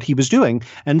what he was doing.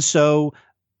 And so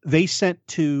they sent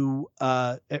to,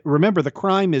 remember, the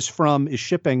crime is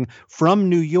shipping from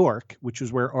New York, which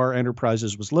is where our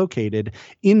enterprises was located,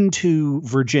 into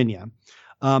Virginia.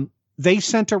 They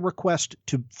sent a request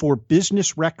for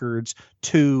business records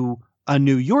to a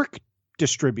New York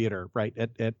distributor, right,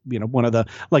 at one of the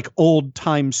like old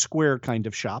Times Square kind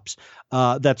of shops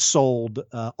that sold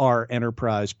our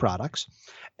enterprise products.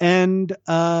 And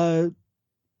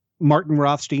Martin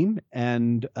Rothstein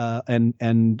and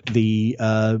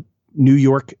the New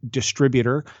York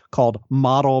distributor called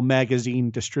Model Magazine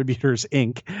Distributors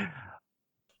Inc.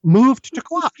 moved to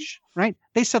quash, right?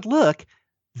 They said, look,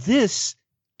 this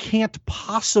can't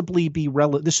possibly be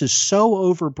relevant. This is so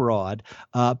overbroad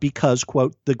because,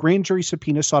 quote, the grand jury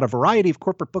subpoena sought a variety of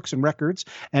corporate books and records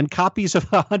and copies of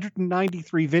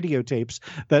 193 videotapes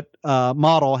that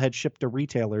Model had shipped to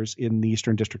retailers in the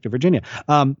Eastern District of Virginia.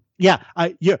 You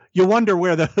wonder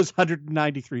where those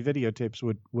 193 videotapes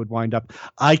would wind up.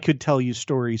 I could tell you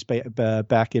stories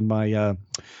back in my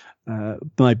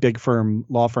my big firm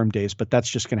law firm days, but that's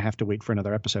just going to have to wait for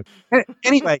another episode.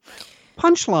 Anyway.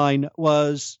 Punchline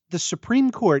was the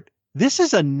Supreme Court. This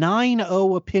is a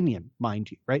 9-0 opinion,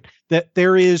 mind you, right? That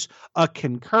there is a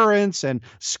concurrence and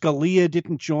Scalia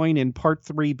didn't join in Part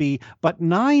 3B, but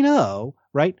 9-0,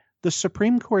 right? The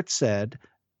Supreme Court said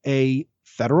a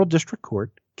federal district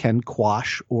court can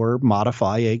quash or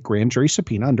modify a grand jury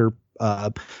subpoena under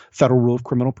Federal Rule of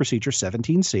Criminal Procedure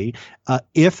 17C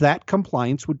if that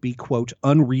compliance would be, quote,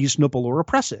 unreasonable or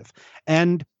oppressive.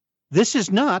 And this is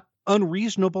not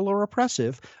unreasonable or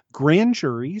oppressive. Grand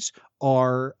juries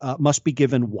must be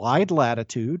given wide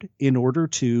latitude in order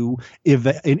to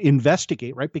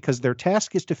investigate, right? Because their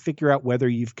task is to figure out whether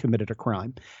you've committed a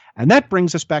crime. And that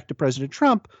brings us back to President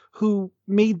Trump, who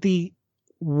made the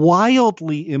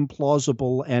wildly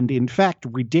implausible and, in fact,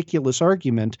 ridiculous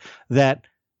argument that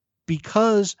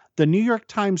because the New York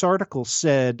Times article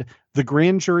said the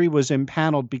grand jury was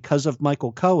impaneled because of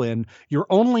Michael Cohen, you're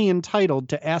only entitled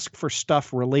to ask for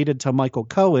stuff related to Michael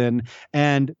Cohen,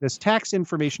 and this tax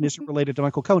information isn't related to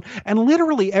Michael Cohen. And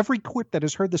literally every court that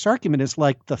has heard this argument is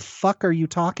like, the fuck are you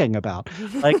talking about?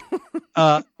 Like,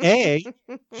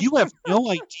 you have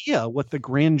no idea what the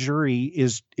grand jury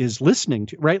is listening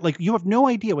to, right? Like, you have no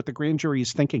idea what the grand jury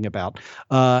is thinking about.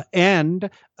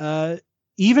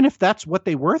 Even if that's what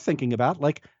they were thinking about,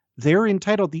 like, they're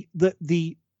entitled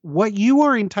what you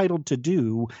are entitled to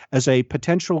do as a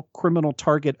potential criminal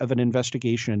target of an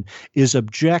investigation is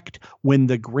object when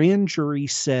the grand jury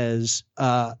says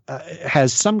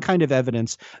has some kind of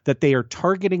evidence that they are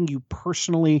targeting you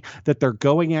personally, that they're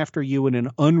going after you in an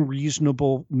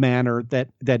unreasonable manner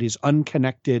that is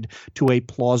unconnected to a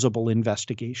plausible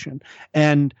investigation.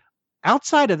 And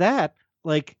outside of that,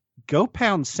 like, go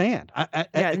pound sand.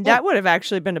 That would have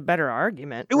actually been a better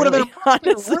argument. It would have been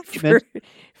honestly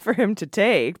for him to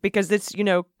take, because it's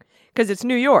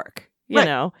New York, you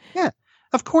know. Yeah,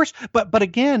 of course. But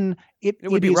again, it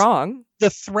would be wrong.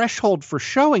 The threshold for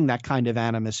showing that kind of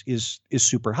animus is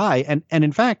super high. And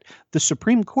in fact, the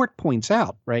Supreme Court points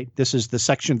out, right? This is the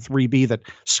Section 3B that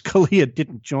Scalia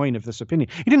didn't join of this opinion.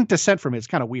 He didn't dissent from it. It's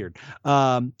kind of weird.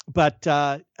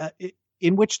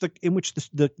 In which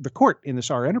the court in this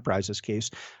R Enterprises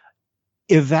case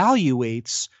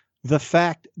evaluates the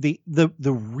fact the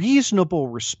reasonable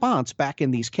response back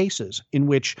in these cases in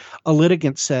which a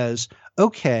litigant says,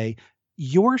 okay,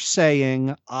 you're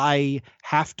saying I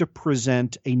have to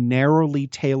present a narrowly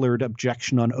tailored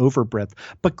objection on overbreadth,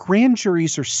 but grand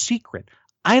juries are secret.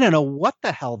 I don't know what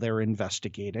the hell they're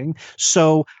investigating,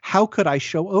 so how could I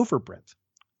show overbreadth?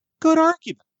 Good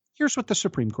argument. Here's what the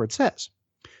Supreme Court says.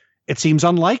 It seems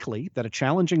unlikely that a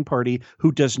challenging party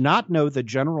who does not know the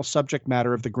general subject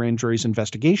matter of the grand jury's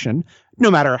investigation, no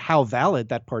matter how valid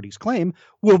that party's claim,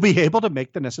 will be able to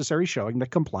make the necessary showing that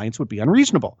compliance would be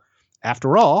unreasonable.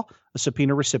 After all, a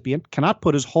subpoena recipient cannot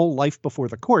put his whole life before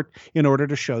the court in order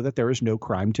to show that there is no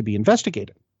crime to be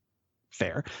investigated.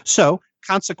 Fair. So,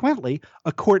 consequently,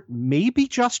 a court may be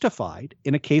justified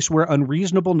in a case where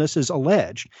unreasonableness is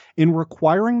alleged in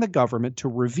requiring the government to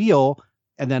reveal,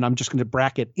 and then I'm just going to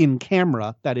bracket in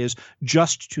camera, that is,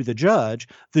 just to the judge,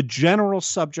 the general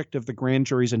subject of the grand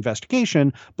jury's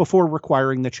investigation before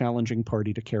requiring the challenging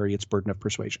party to carry its burden of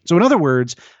persuasion. So in other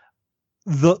words,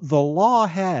 the law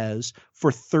has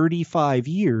for 35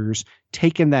 years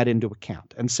taken that into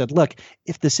account and said, look,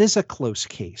 if this is a close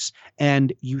case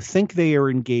and you think they are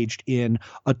engaged in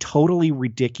a totally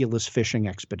ridiculous fishing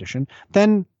expedition,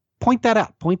 then point that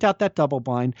out. Point out that double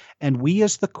bind, and we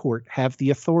as the court have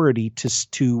the authority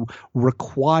to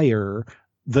require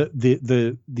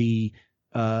the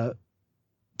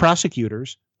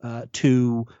prosecutors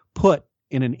to put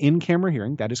in an in-camera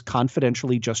hearing that is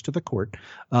confidentially just to the court,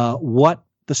 what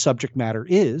the subject matter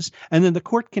is, and then the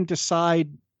court can decide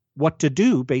what to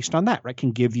do based on that, right?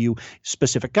 Can give you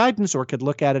specific guidance, or could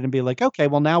look at it and be like, okay,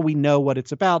 well, now we know what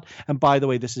it's about. And by the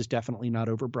way, this is definitely not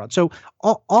overbroad. So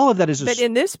all of that is. But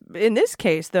in this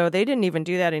case, though, they didn't even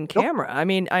do that in camera.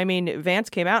 Nope. I mean, Vance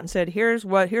came out and said, here's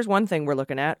one thing we're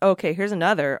looking at. Okay, here's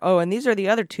another. Oh, and these are the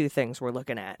other two things we're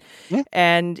looking at. Yeah.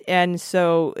 And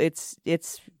so it's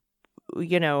it's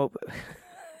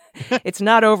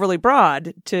not overly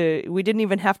broad. We didn't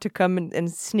even have to come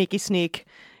and sneak,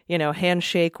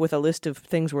 handshake with a list of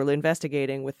things we're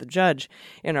investigating with the judge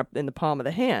in the palm of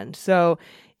the hand. So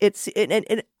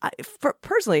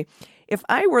personally, if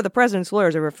I were the president's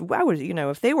lawyers, or if I was,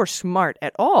 if they were smart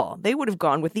at all, they would have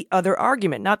gone with the other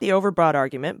argument, not the overbroad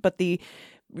argument, but the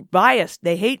biased,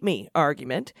 they hate me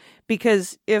argument,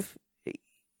 because if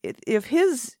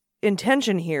his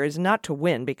intention here is not to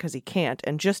win because he can't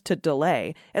and just to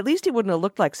delay, at least he wouldn't have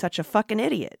looked like such a fucking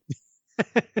idiot.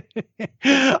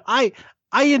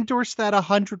 I endorse that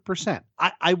 100%.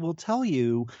 I will tell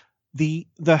you, the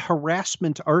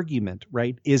harassment argument,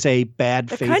 right, is a bad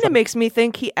faith. It kind of makes me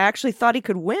think he actually thought he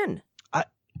could win.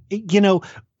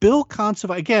 Bill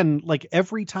Consovoy, again, like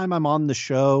every time I'm on the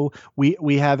show,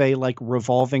 we have a like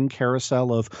revolving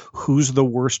carousel of who's the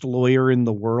worst lawyer in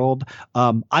the world.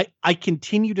 I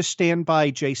continue to stand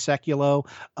by Jay Sekulow,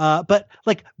 but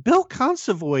like Bill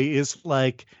Consovoy is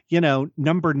like,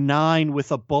 number 9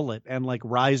 with a bullet and like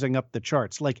rising up the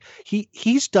charts. Like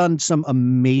he's done some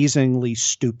amazingly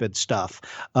stupid stuff,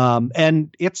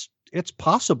 and it's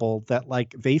possible that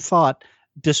like they thought,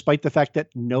 despite the fact that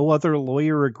no other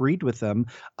lawyer agreed with them,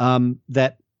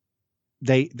 that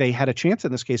they had a chance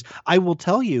in this case. I will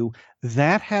tell you,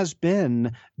 that has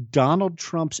been Donald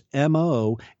Trump's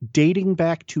MO dating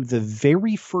back to the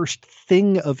very first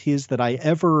thing of his that I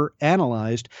ever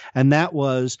analyzed, and that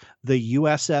was the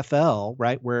USFL,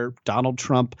 right, where Donald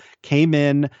Trump came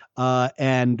in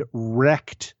and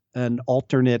wrecked an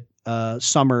alternate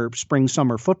spring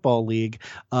summer football league,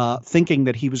 thinking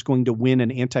that he was going to win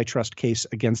an antitrust case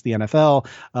against the NFL.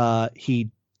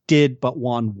 He did, but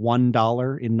won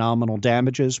 $1 in nominal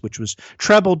damages, which was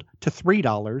trebled to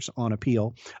 $3 on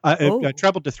appeal.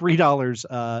 Trebled to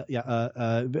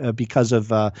 $3 because of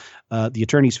the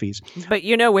attorney's fees. But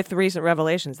with the recent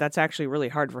revelations, that's actually really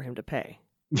hard for him to pay.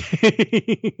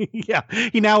 Yeah,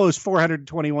 he now owes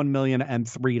 $421 million and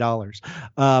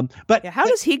 $3. But how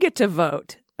does he get to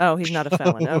vote? Oh, he's not a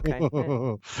felon. Okay.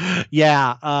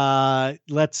 Yeah.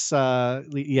 Let's.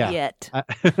 Yeah. Yet.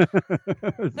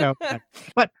 No.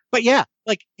 But yeah,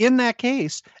 like in that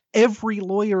case, every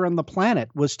lawyer on the planet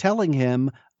was telling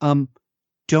him,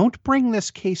 don't bring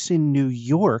this case in New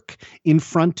York in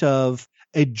front of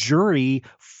a jury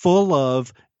full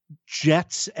of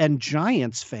Jets and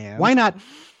Giants fans. Why not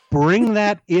bring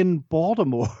that in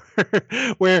Baltimore,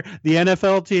 where the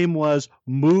NFL team was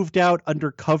moved out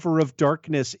under cover of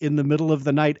darkness in the middle of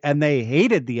the night, and they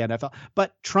hated the NFL.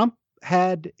 But Trump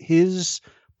had his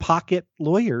pocket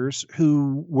lawyers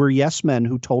who were yes men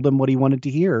who told him what he wanted to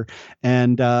hear.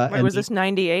 And was this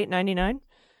 98, 99?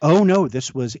 Oh, no,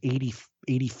 this was 80,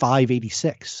 85,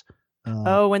 86.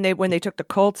 When they took the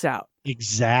Colts out.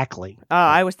 Exactly.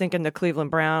 I was thinking the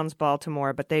Cleveland Browns,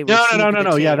 Baltimore, but they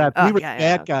no. Yeah, we were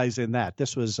bad guys in that.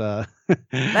 This was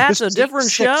that's a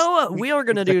different show. We are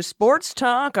going to do sports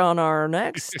talk on our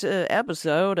next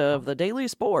episode of the Daily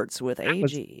Sports with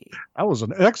AG. That was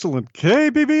an excellent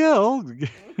KBBL.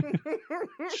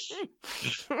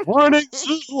 Morning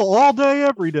all day,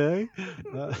 every day.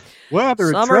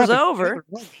 Weather. Summer's over.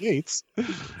 Gates.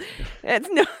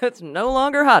 It's no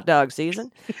longer hot dog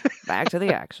season. Back to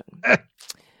the action.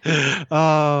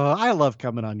 I love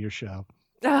coming on your show.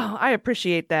 Oh, I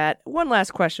appreciate that. One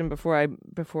last question before I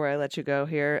let you go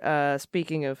here.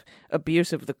 Speaking of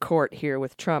abuse of the court here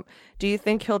with Trump, do you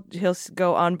think he'll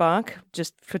go en banc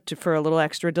just for a little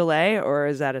extra delay, or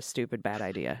is that a stupid bad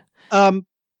idea?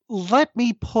 Let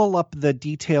me pull up the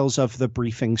details of the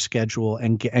briefing schedule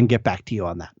and get back to you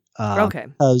on that. Okay.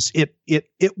 Because it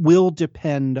will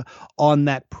depend on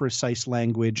that precise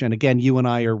language. And again, you and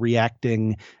I are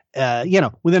reacting,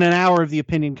 within an hour of the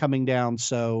opinion coming down.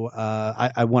 So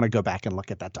I want to go back and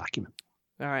look at that document.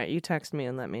 All right. You text me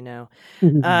and let me know.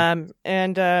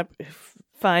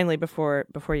 Finally, before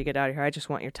you get out of here, I just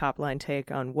want your top line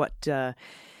take on what the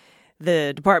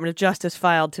Department of Justice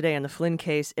filed today in the Flynn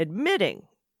case, admitting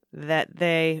that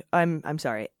they,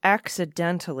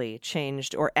 accidentally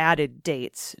changed or added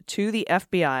dates to the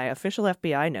FBI, official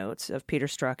FBI notes of Peter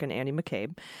Strzok and Andy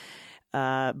McCabe,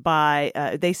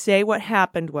 They say what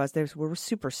happened was we're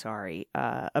super sorry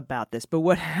about this, but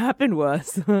what happened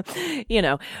was,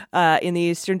 in the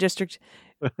Eastern District.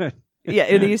 Yeah,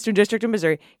 in the Eastern District of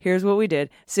Missouri. Here's what we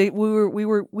did. See, we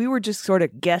were just sort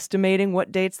of guesstimating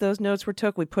what dates those notes were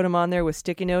took. We put them on there with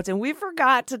sticky notes, and we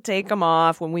forgot to take them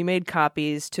off when we made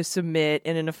copies to submit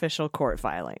in an official court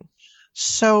filing.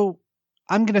 So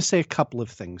I'm going to say a couple of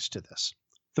things to this.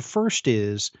 The first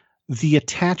is the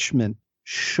attachment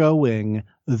showing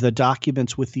the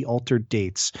documents with the altered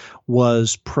dates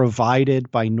was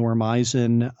provided by Norm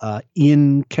Eisen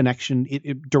in connection,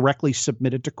 it directly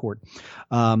submitted to court.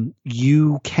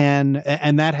 You can,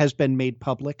 and that has been made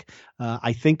public.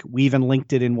 I think we even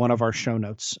linked it in one of our show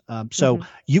notes. So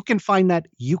you can find that.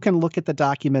 You can look at the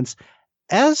documents.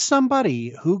 As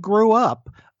somebody who grew up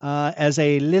as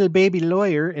a little baby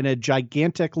lawyer in a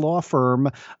gigantic law firm,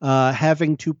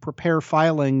 having to prepare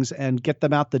filings and get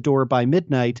them out the door by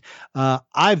midnight,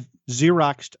 I've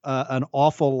Xeroxed an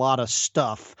awful lot of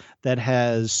stuff that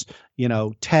has,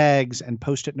 tags and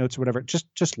Post-it notes or whatever.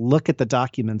 Just look at the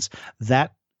documents.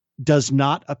 That does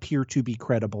not appear to be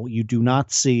credible. You do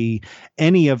not see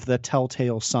any of the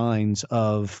telltale signs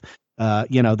of,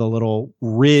 the little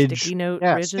ridge.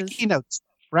 Sticky notes.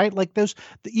 Right? Like those,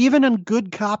 even on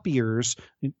good copiers,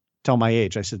 tell my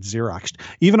age, I said Xeroxed,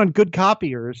 even on good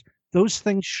copiers, those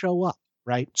things show up,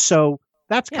 right? So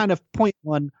that's kind of point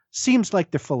one. Seems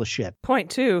like they're full of shit. Point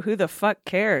two, who the fuck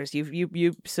cares?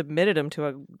 You submitted them to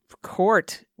a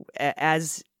court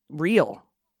as real.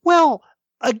 Well,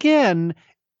 again,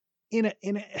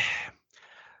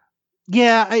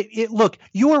 look,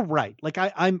 you're right. Like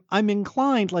I'm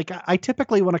inclined, like I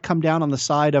typically want to come down on the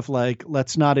side of like,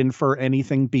 let's not infer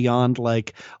anything beyond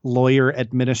like lawyer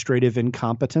administrative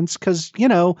incompetence. Cause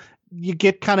you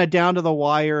get kind of down to the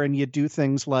wire and you do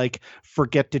things like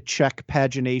forget to check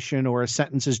pagination or a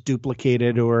sentence is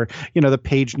duplicated or, the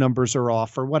page numbers are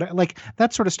off or what, like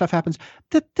that sort of stuff happens.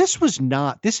 This is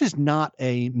not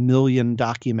a million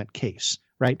document case.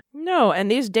 Right? No, and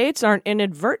these dates aren't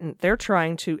inadvertent. They're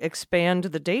trying to expand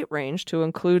the date range to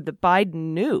include that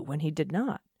Biden knew when he did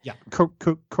not. Yeah,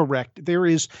 correct. There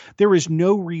is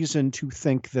no reason to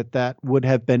think that would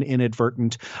have been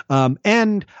inadvertent.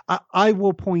 And I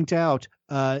will point out,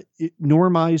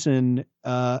 Norm Eisen,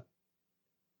 kind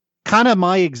of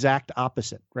my exact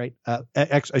opposite, right?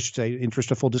 I should say, interest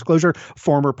of full disclosure,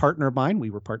 former partner of mine. We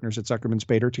were partners at Zuckerman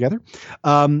Spader together.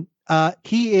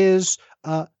 He is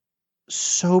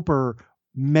sober,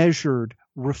 measured,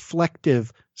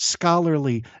 reflective,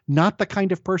 scholarly, not the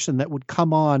kind of person that would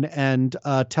come on and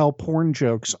tell porn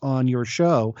jokes on your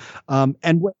show.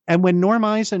 And when Norm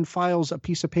Eisen files a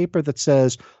piece of paper that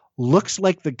says, looks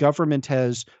like the government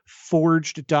has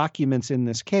forged documents in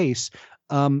this case,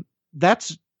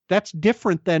 that's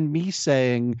different than me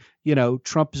saying,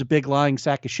 Trump is a big lying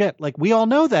sack of shit. Like we all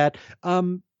know that.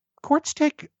 Courts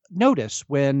take notice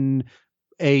when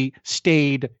a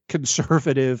staid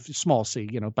conservative, small c,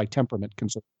 by temperament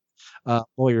conservative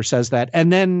lawyer says that.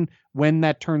 And then when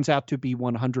that turns out to be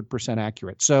 100%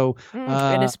 accurate. So,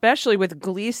 and especially with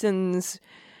Gleason's,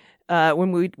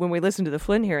 when we listened to the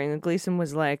Flynn hearing, Gleason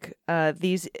was like,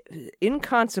 these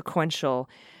inconsequential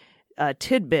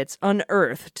tidbits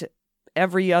unearthed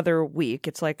every other week.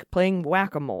 It's like playing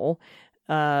whack-a-mole.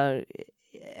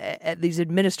 These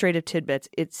administrative tidbits.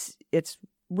 It's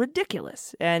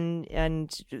ridiculous, and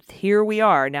here we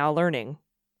are now learning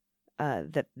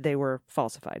that they were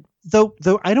falsified. Though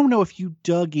I don't know if you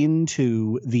dug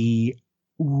into the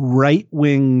right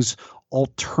wing's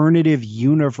alternative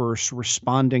universe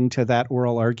responding to that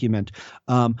oral argument,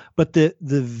 but the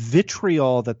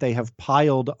vitriol that they have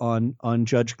piled on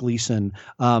Judge Gleason,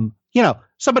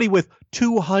 somebody with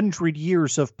 200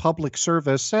 years of public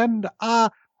service and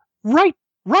right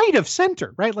of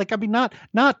center, right? Like, I mean, not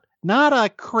a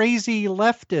crazy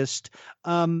leftist.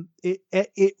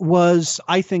 It was,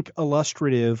 I think,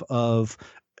 illustrative of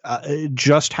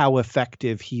just how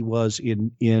effective he was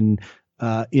in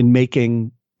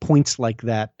making points like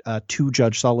that to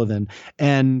Judge Sullivan.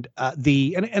 And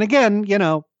again,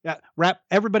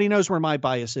 everybody knows where my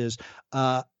bias is.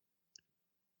 To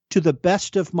the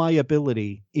best of my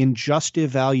ability in just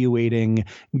evaluating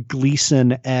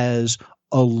Gleason as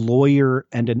a lawyer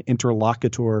and an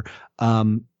interlocutor,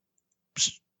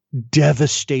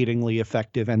 devastatingly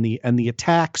effective, and the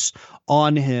attacks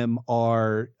on him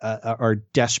are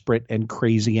desperate and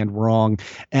crazy and wrong,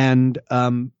 and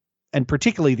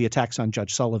particularly the attacks on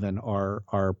Judge Sullivan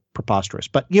are preposterous.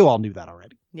 But you all knew that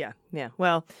already. Yeah.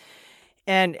 Well,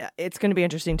 And it's going to be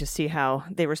interesting to see how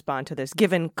they respond to this,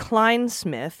 given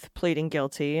Kleinsmith pleading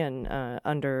guilty and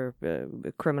under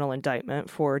criminal indictment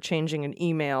for changing an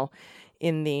email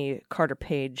in the Carter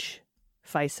Page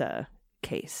FISA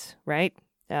case, right?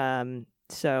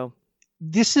 So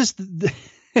this is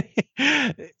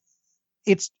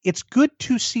it's good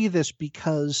to see this,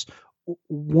 because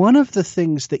one of the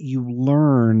things that you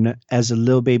learn as a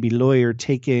little baby lawyer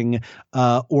taking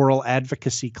oral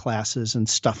advocacy classes and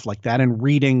stuff like that, and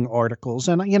reading articles,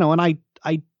 and I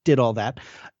did all that,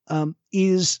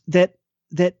 is that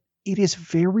it is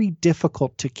very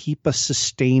difficult to keep a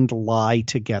sustained lie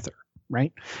together,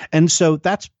 right? And so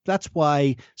that's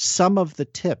why some of the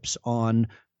tips on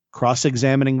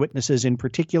cross-examining witnesses in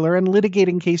particular and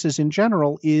litigating cases in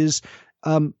general is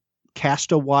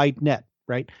cast a wide net,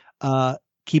 right?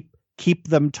 Keep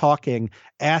them talking.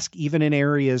 Ask even in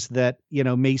areas that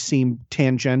may seem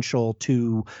tangential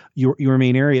to your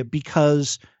main area,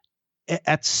 because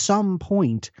at some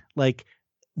point, like,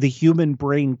 the human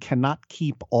brain cannot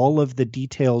keep all of the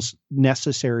details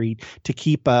necessary to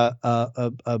keep a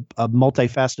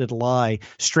multifaceted lie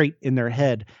straight in their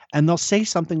head, and they'll say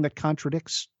something that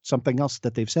contradicts something else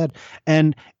that they've said.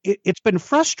 And it's been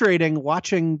frustrating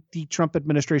watching the Trump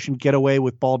administration get away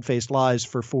with bald-faced lies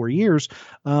for 4 years.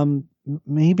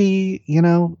 Maybe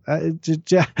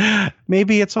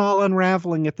maybe it's all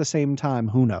unraveling at the same time.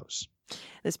 Who knows?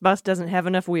 This bus doesn't have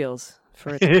enough wheels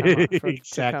for it to come off.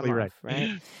 Exactly right.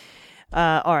 Right?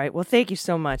 All right. Well, thank you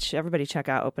so much. Everybody check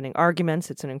out Opening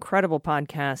Arguments. It's an incredible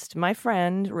podcast. My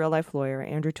friend, real-life lawyer,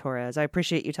 Andrew Torrez. I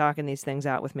appreciate you talking these things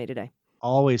out with me today.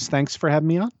 Always. Thanks for having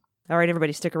me on. All right,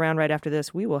 everybody, stick around. Right after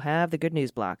this, we will have the good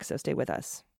news block, so stay with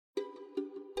us.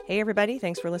 Hey, everybody.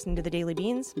 Thanks for listening to the Daily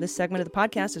Beans. This segment of the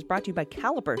podcast is brought to you by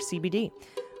Caliper CBD.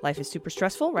 Life is super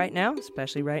stressful right now,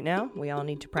 especially right now. We all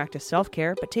need to practice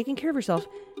self-care, but taking care of yourself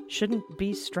shouldn't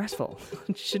be stressful.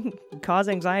 It shouldn't cause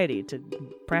anxiety to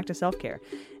practice self-care.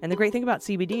 And the great thing about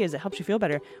CBD is it helps you feel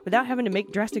better without having to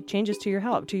make drastic changes to your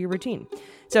health, to your routine.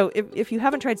 So if you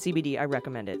haven't tried CBD, I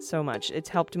recommend it so much. It's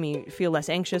helped me feel less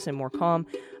anxious and more calm.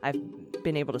 I've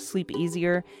been able to sleep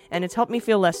easier, and it's helped me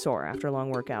feel less sore after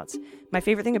long workouts. My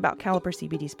favorite thing about Caliper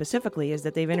CBD specifically is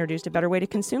that they've introduced a better way to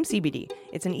consume CBD.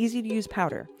 It's an easy-to-use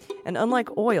powder. And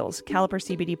unlike oils, Caliper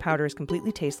CBD powder is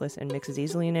completely tasteless and mixes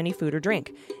easily in any food or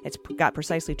drink. It's got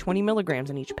precisely 20 milligrams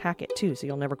in each packet, too, so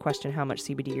you'll never question how much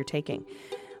CBD you're taking.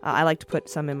 I like to put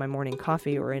some in my morning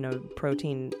coffee or in a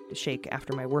protein shake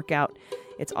after my workout.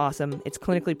 It's awesome. It's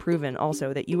clinically proven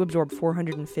also that you absorb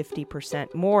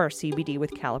 450% more CBD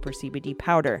with Caliper CBD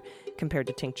powder compared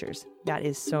to tinctures. That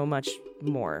is so much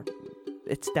more.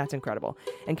 That's incredible.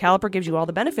 And Caliper gives you all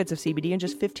the benefits of CBD in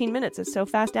just 15 minutes. It's so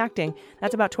fast acting.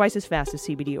 That's about twice as fast as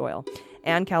CBD oil.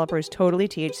 And Caliper is totally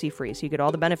THC free, so you get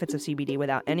all the benefits of CBD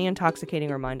without any intoxicating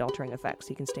or mind-altering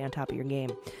effects. You can stay on top of your game.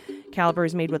 Caliper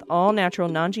is made with all natural,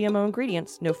 non-GMO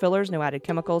ingredients, no fillers, no added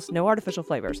chemicals, no artificial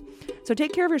flavors. So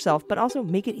take care of yourself, but also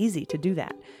make it easy to do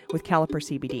that with Caliper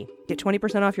CBD. Get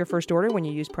 20% off your first order when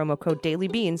you use promo code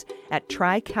DailyBeans at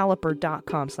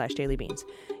trycaliper.com/dailybeans.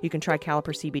 You can try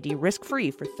Caliper CBD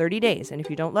risk-free for 30 days, and if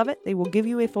you don't love it, they will give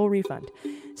you a full refund.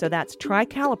 So that's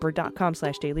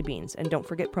trycaliper.com/dailybeans, and don't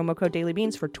forget promo code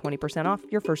DailyBeans for 20% off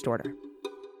your first order.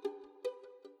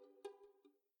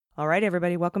 All right,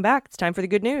 everybody, welcome back. It's time for the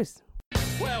good news.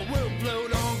 Well, we'll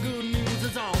float on, good news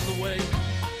is on the way.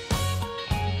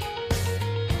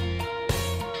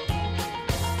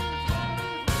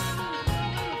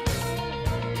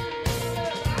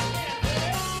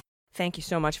 Thank you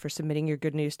so much for submitting your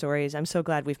good news stories. I'm so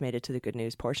glad we've made it to the good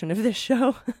news portion of this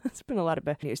show. It's been a lot of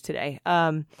bad news today.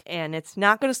 And it's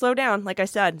not going to slow down. Like I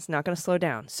said, it's not going to slow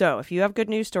down. So if you have good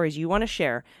news stories you want to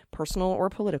share, personal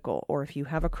or political, or if you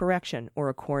have a correction or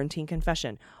a quarantine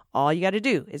confession, all you got to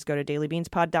do is go to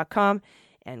dailybeanspod.com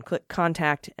and click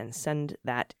contact and send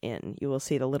that in. You will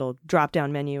see the little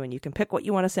drop-down menu and you can pick what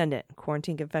you want to send it.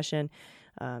 Quarantine confession,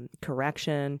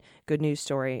 correction, good news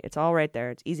story. It's all right there.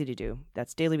 It's easy to do.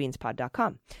 That's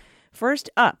dailybeanspod.com. First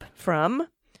up from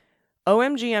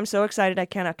OMG, I'm so excited I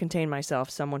cannot contain myself.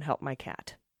 Someone help my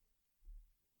cat.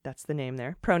 That's the name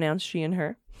there. Pronouns she and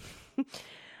her.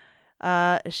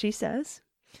 She says,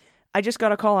 I just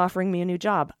got a call offering me a new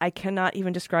job. I cannot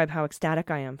even describe how ecstatic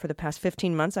I am. For the past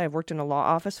 15 months, I have worked in a law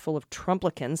office full of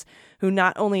Trumplicans who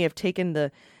not only have taken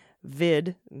the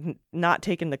not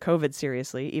taken the COVID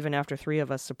seriously, even after 3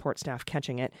 of us support staff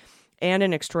catching it, and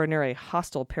an extraordinarily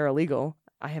hostile paralegal,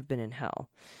 I have been in hell.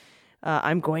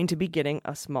 I'm going to be getting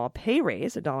a small pay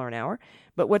raise, $1 an hour.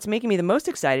 But what's making me the most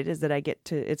excited is that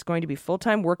it's going to be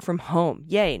full-time work from home.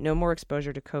 Yay, no more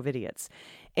exposure to COVID idiots.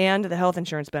 And the health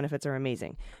insurance benefits are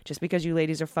amazing. Just because you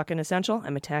ladies are fucking essential,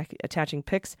 I'm attaching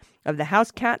pics of the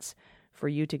house cats for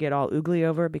you to get all oogly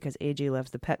over because AG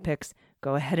loves the pet pics.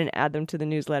 Go ahead and add them to the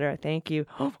newsletter. Thank you.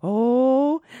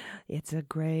 Oh, it's a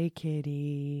gray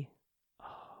kitty.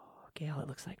 Oh, Gail, it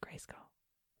looks like Grayskull.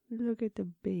 Look at the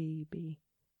baby.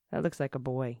 That looks like a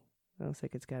boy. That looks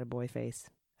like it's got a boy face.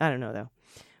 I don't know, though.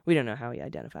 We don't know how he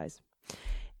identifies.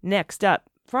 Next up,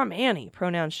 from Annie,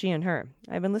 pronouns she and her.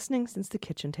 I've been listening since the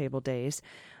kitchen table days.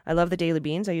 I love the Daily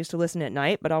Beans. I used to listen at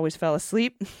night, but always fell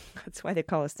asleep. That's why they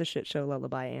call us the Shit Show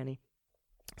Lullaby, Annie.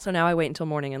 So now I wait until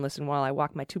morning and listen while I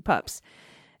walk my 2 pups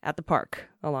at the park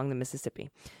along the Mississippi.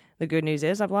 The good news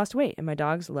is I've lost weight, and my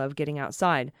dogs love getting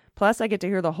outside. Plus, I get to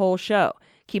hear the whole show.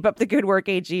 Keep up the good work,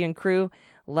 AG and crew.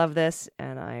 Love this,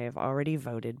 and I have already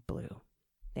voted blue.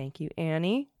 Thank you,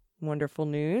 Annie. Wonderful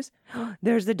news.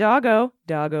 There's the doggo.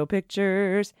 Doggo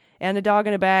pictures. And the dog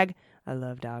in a bag. I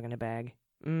love dog in a bag.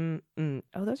 Oh,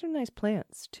 those are nice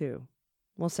plants, too.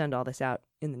 We'll send all this out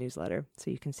in the newsletter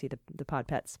so you can see the pod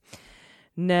pets.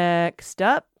 Next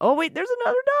up. Oh, wait, there's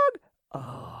another dog.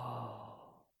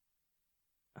 Oh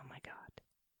my God.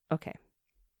 Okay.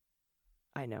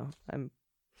 I know. I'm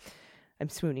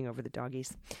swooning over the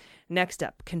doggies. Next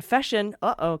up. Confession.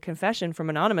 Confession from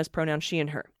anonymous, pronouns she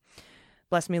and her.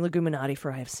 Bless me, Leguminati,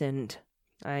 for I have sinned.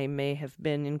 I may have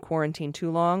been in quarantine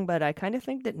too long, but I kind of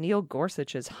think that Neil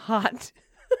Gorsuch is hot.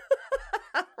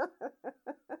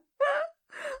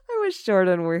 I wish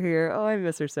Jordan were here. Oh, I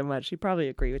miss her so much. She'd probably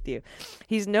agree with you.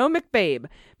 He's no McBabe,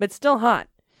 but still hot.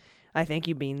 I thank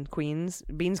you, Beans Queens,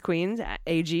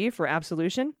 AG, for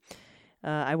absolution.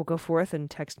 I will go forth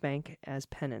and text bank as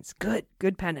penance.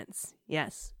 Good penance.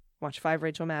 Yes. Watch 5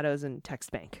 Rachel Maddows and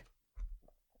text bank.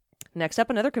 Next up,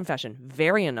 another confession.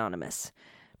 Very anonymous.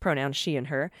 Pronouns she and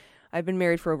her. I've been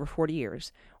married for over 40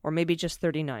 years, or maybe just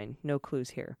 39. No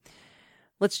clues here.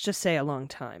 Let's just say a long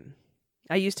time.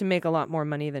 I used to make a lot more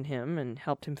money than him and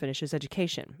helped him finish his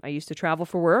education. I used to travel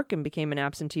for work and became an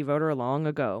absentee voter long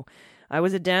ago. I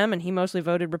was a Dem and he mostly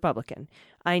voted Republican.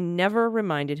 I never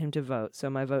reminded him to vote, so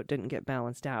my vote didn't get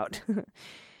balanced out.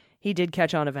 He did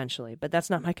catch on eventually, but that's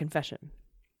not my confession.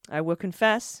 I will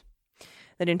confess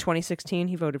that in 2016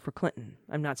 he voted for Clinton.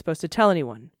 I'm not supposed to tell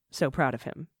anyone. So proud of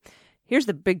him. Here's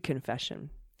the big confession.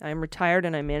 I am retired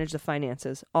and I manage the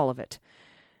finances, all of it.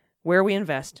 Where we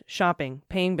invest, shopping,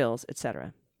 paying bills,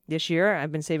 etc. This year,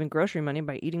 I've been saving grocery money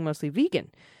by eating mostly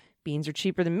vegan. Beans are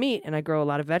cheaper than meat, and I grow a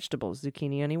lot of vegetables.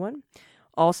 Zucchini, anyone?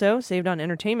 Also, saved on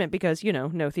entertainment because,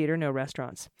 no theater, no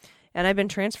restaurants. And I've been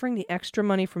transferring the extra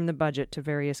money from the budget to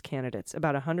various candidates,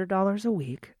 about $100 a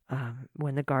week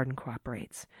when the garden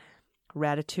cooperates.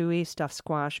 Ratatouille, stuffed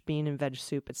squash, bean and veg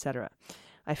soup, etc.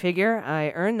 I figure I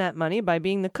earn that money by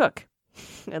being the cook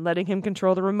and letting him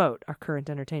control the remote, our current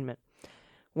entertainment.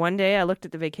 One day I looked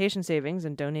at the vacation savings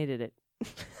and donated it.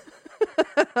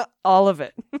 All of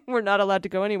it. We're not allowed to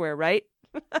go anywhere, right?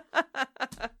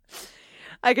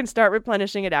 I can start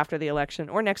replenishing it after the election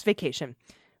or next vacation.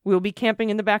 We'll be camping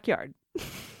in the backyard.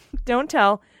 Don't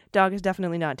tell. Dog is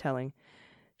definitely not telling.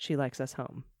 She likes us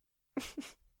home.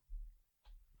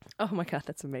 Oh my God,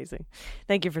 that's amazing.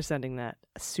 Thank you for sending that.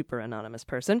 A super anonymous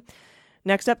person.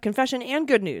 Next up, confession and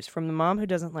good news from the mom who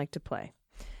doesn't like to play.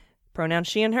 Pronouns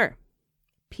she and her.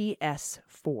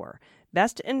 PS4.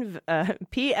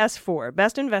 PS4.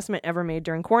 Best investment ever made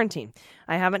during quarantine.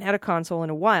 I haven't had a console in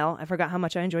a while. I forgot how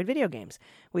much I enjoyed video games.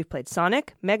 We've played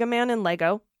Sonic, Mega Man and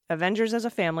Lego, Avengers as a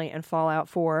family, and Fallout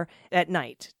 4 at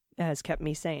night. It has kept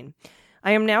me sane.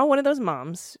 I am now one of those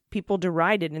moms people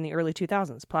derided in the early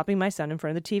 2000s, plopping my son in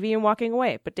front of the TV and walking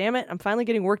away. But damn it, I'm finally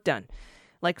getting work done.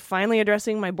 Like finally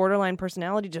addressing my borderline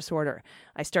personality disorder.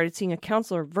 I started seeing a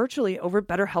counselor virtually over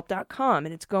BetterHelp.com,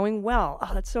 and it's going well. Oh,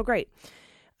 that's so great.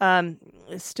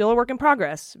 It's still a work in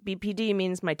progress. BPD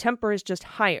means my temper is just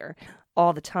higher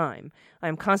all the time.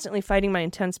 I'm constantly fighting my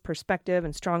intense perspective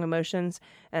and strong emotions,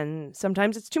 and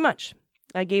sometimes it's too much.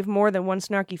 I gave more than one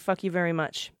snarky fuck you very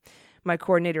much. My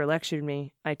coordinator lectured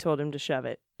me. I told him to shove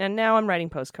it. And now I'm writing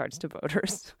postcards to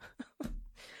voters.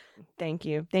 Thank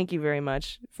you. Thank you very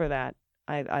much for that.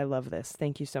 I love this.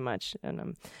 Thank you so much.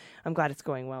 And I'm glad it's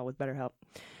going well with BetterHelp.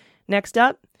 Next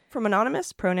up, from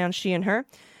Anonymous, pronouns she and her.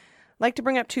 Like to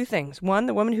bring up 2 things. 1,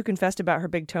 the woman who confessed about her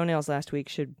big toenails last week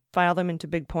should file them into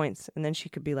big points, and then she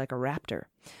could be like a raptor.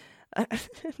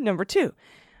 Number 2,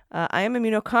 I am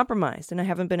immunocompromised, and I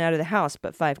haven't been out of the house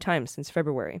but 5 times since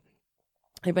February.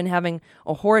 I've been having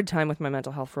a horrid time with my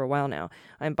mental health for a while now.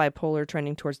 I'm bipolar,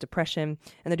 trending towards depression,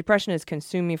 and the depression has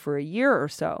consumed me for a year or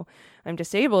so. I'm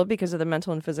disabled because of the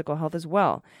mental and physical health as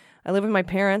well. I live with my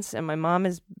parents, and my mom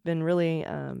has been really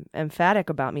emphatic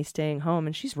about me staying home,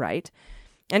 and she's right.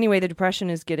 Anyway, the depression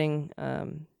is getting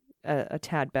a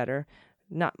tad better.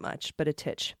 Not much, but a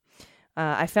titch.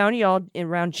 I found y'all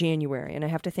around January, and I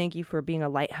have to thank you for being a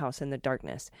lighthouse in the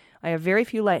darkness. I have very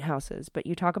few lighthouses, but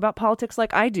you talk about politics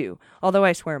like I do, although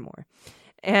I swear more.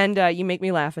 And you make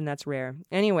me laugh, and that's rare.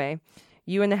 Anyway,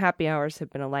 you and the happy hours have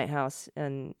been a lighthouse,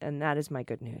 and that is my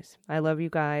good news. I love you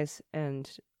guys, and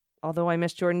although I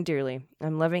miss Jordan dearly,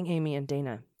 I'm loving Amy and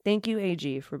Dana. Thank you,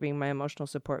 AG, for being my emotional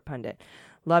support pundit.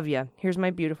 Love ya. Here's my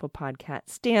beautiful podcat,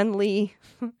 Stan Lee.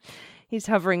 He's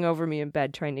hovering over me in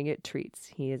bed trying to get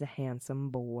treats. He is a handsome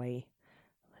boy.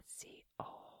 Let's see.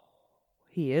 Oh,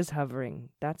 he is hovering.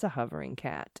 That's a hovering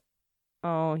cat.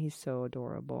 Oh, he's so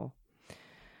adorable.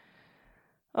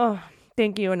 Oh,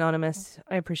 thank you, Anonymous.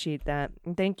 I appreciate that.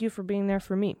 And thank you for being there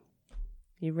for me.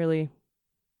 You really...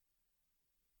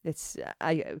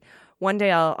 One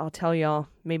day I'll tell y'all,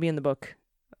 maybe in the book,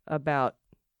 about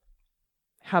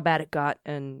how bad it got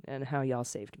and how y'all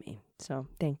saved me. So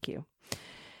thank you.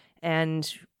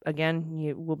 And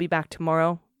again, we'll be back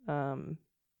tomorrow.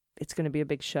 It's going to be a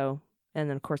big show. And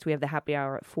then, of course, we have the happy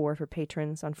hour at 4 for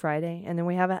patrons on Friday. And then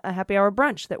we have a happy hour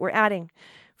brunch that we're adding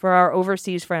for our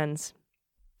overseas friends.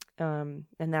 And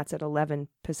that's at 11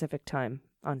 Pacific time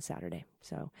on Saturday.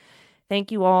 So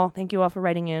thank you all. Thank you all for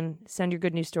writing in. Send your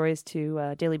good news stories to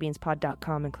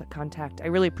dailybeanspod.com and click contact. I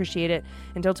really appreciate it.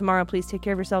 Until tomorrow, please take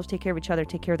care of yourselves, take care of each other,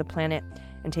 take care of the planet,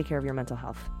 and take care of your mental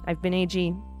health. I've been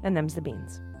AG, and them's the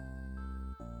beans.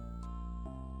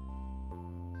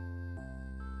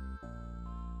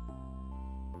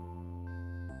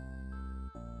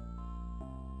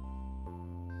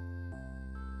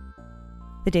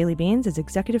 The Daily Beans is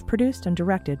executive produced and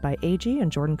directed by A.G.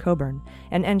 and Jordan Coburn,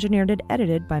 and engineered and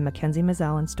edited by Mackenzie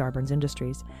Mazzell and Starburns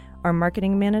Industries. Our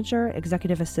marketing manager,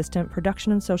 executive assistant,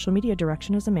 production and social media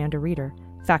direction is Amanda Reeder.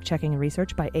 Fact-checking and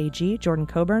research by A.G., Jordan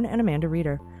Coburn, and Amanda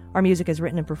Reeder. Our music is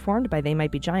written and performed by They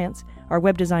Might Be Giants. Our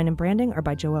web design and branding are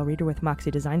by Joelle Reeder with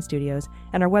Moxie Design Studios,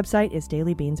 and our website is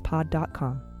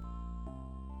dailybeanspod.com.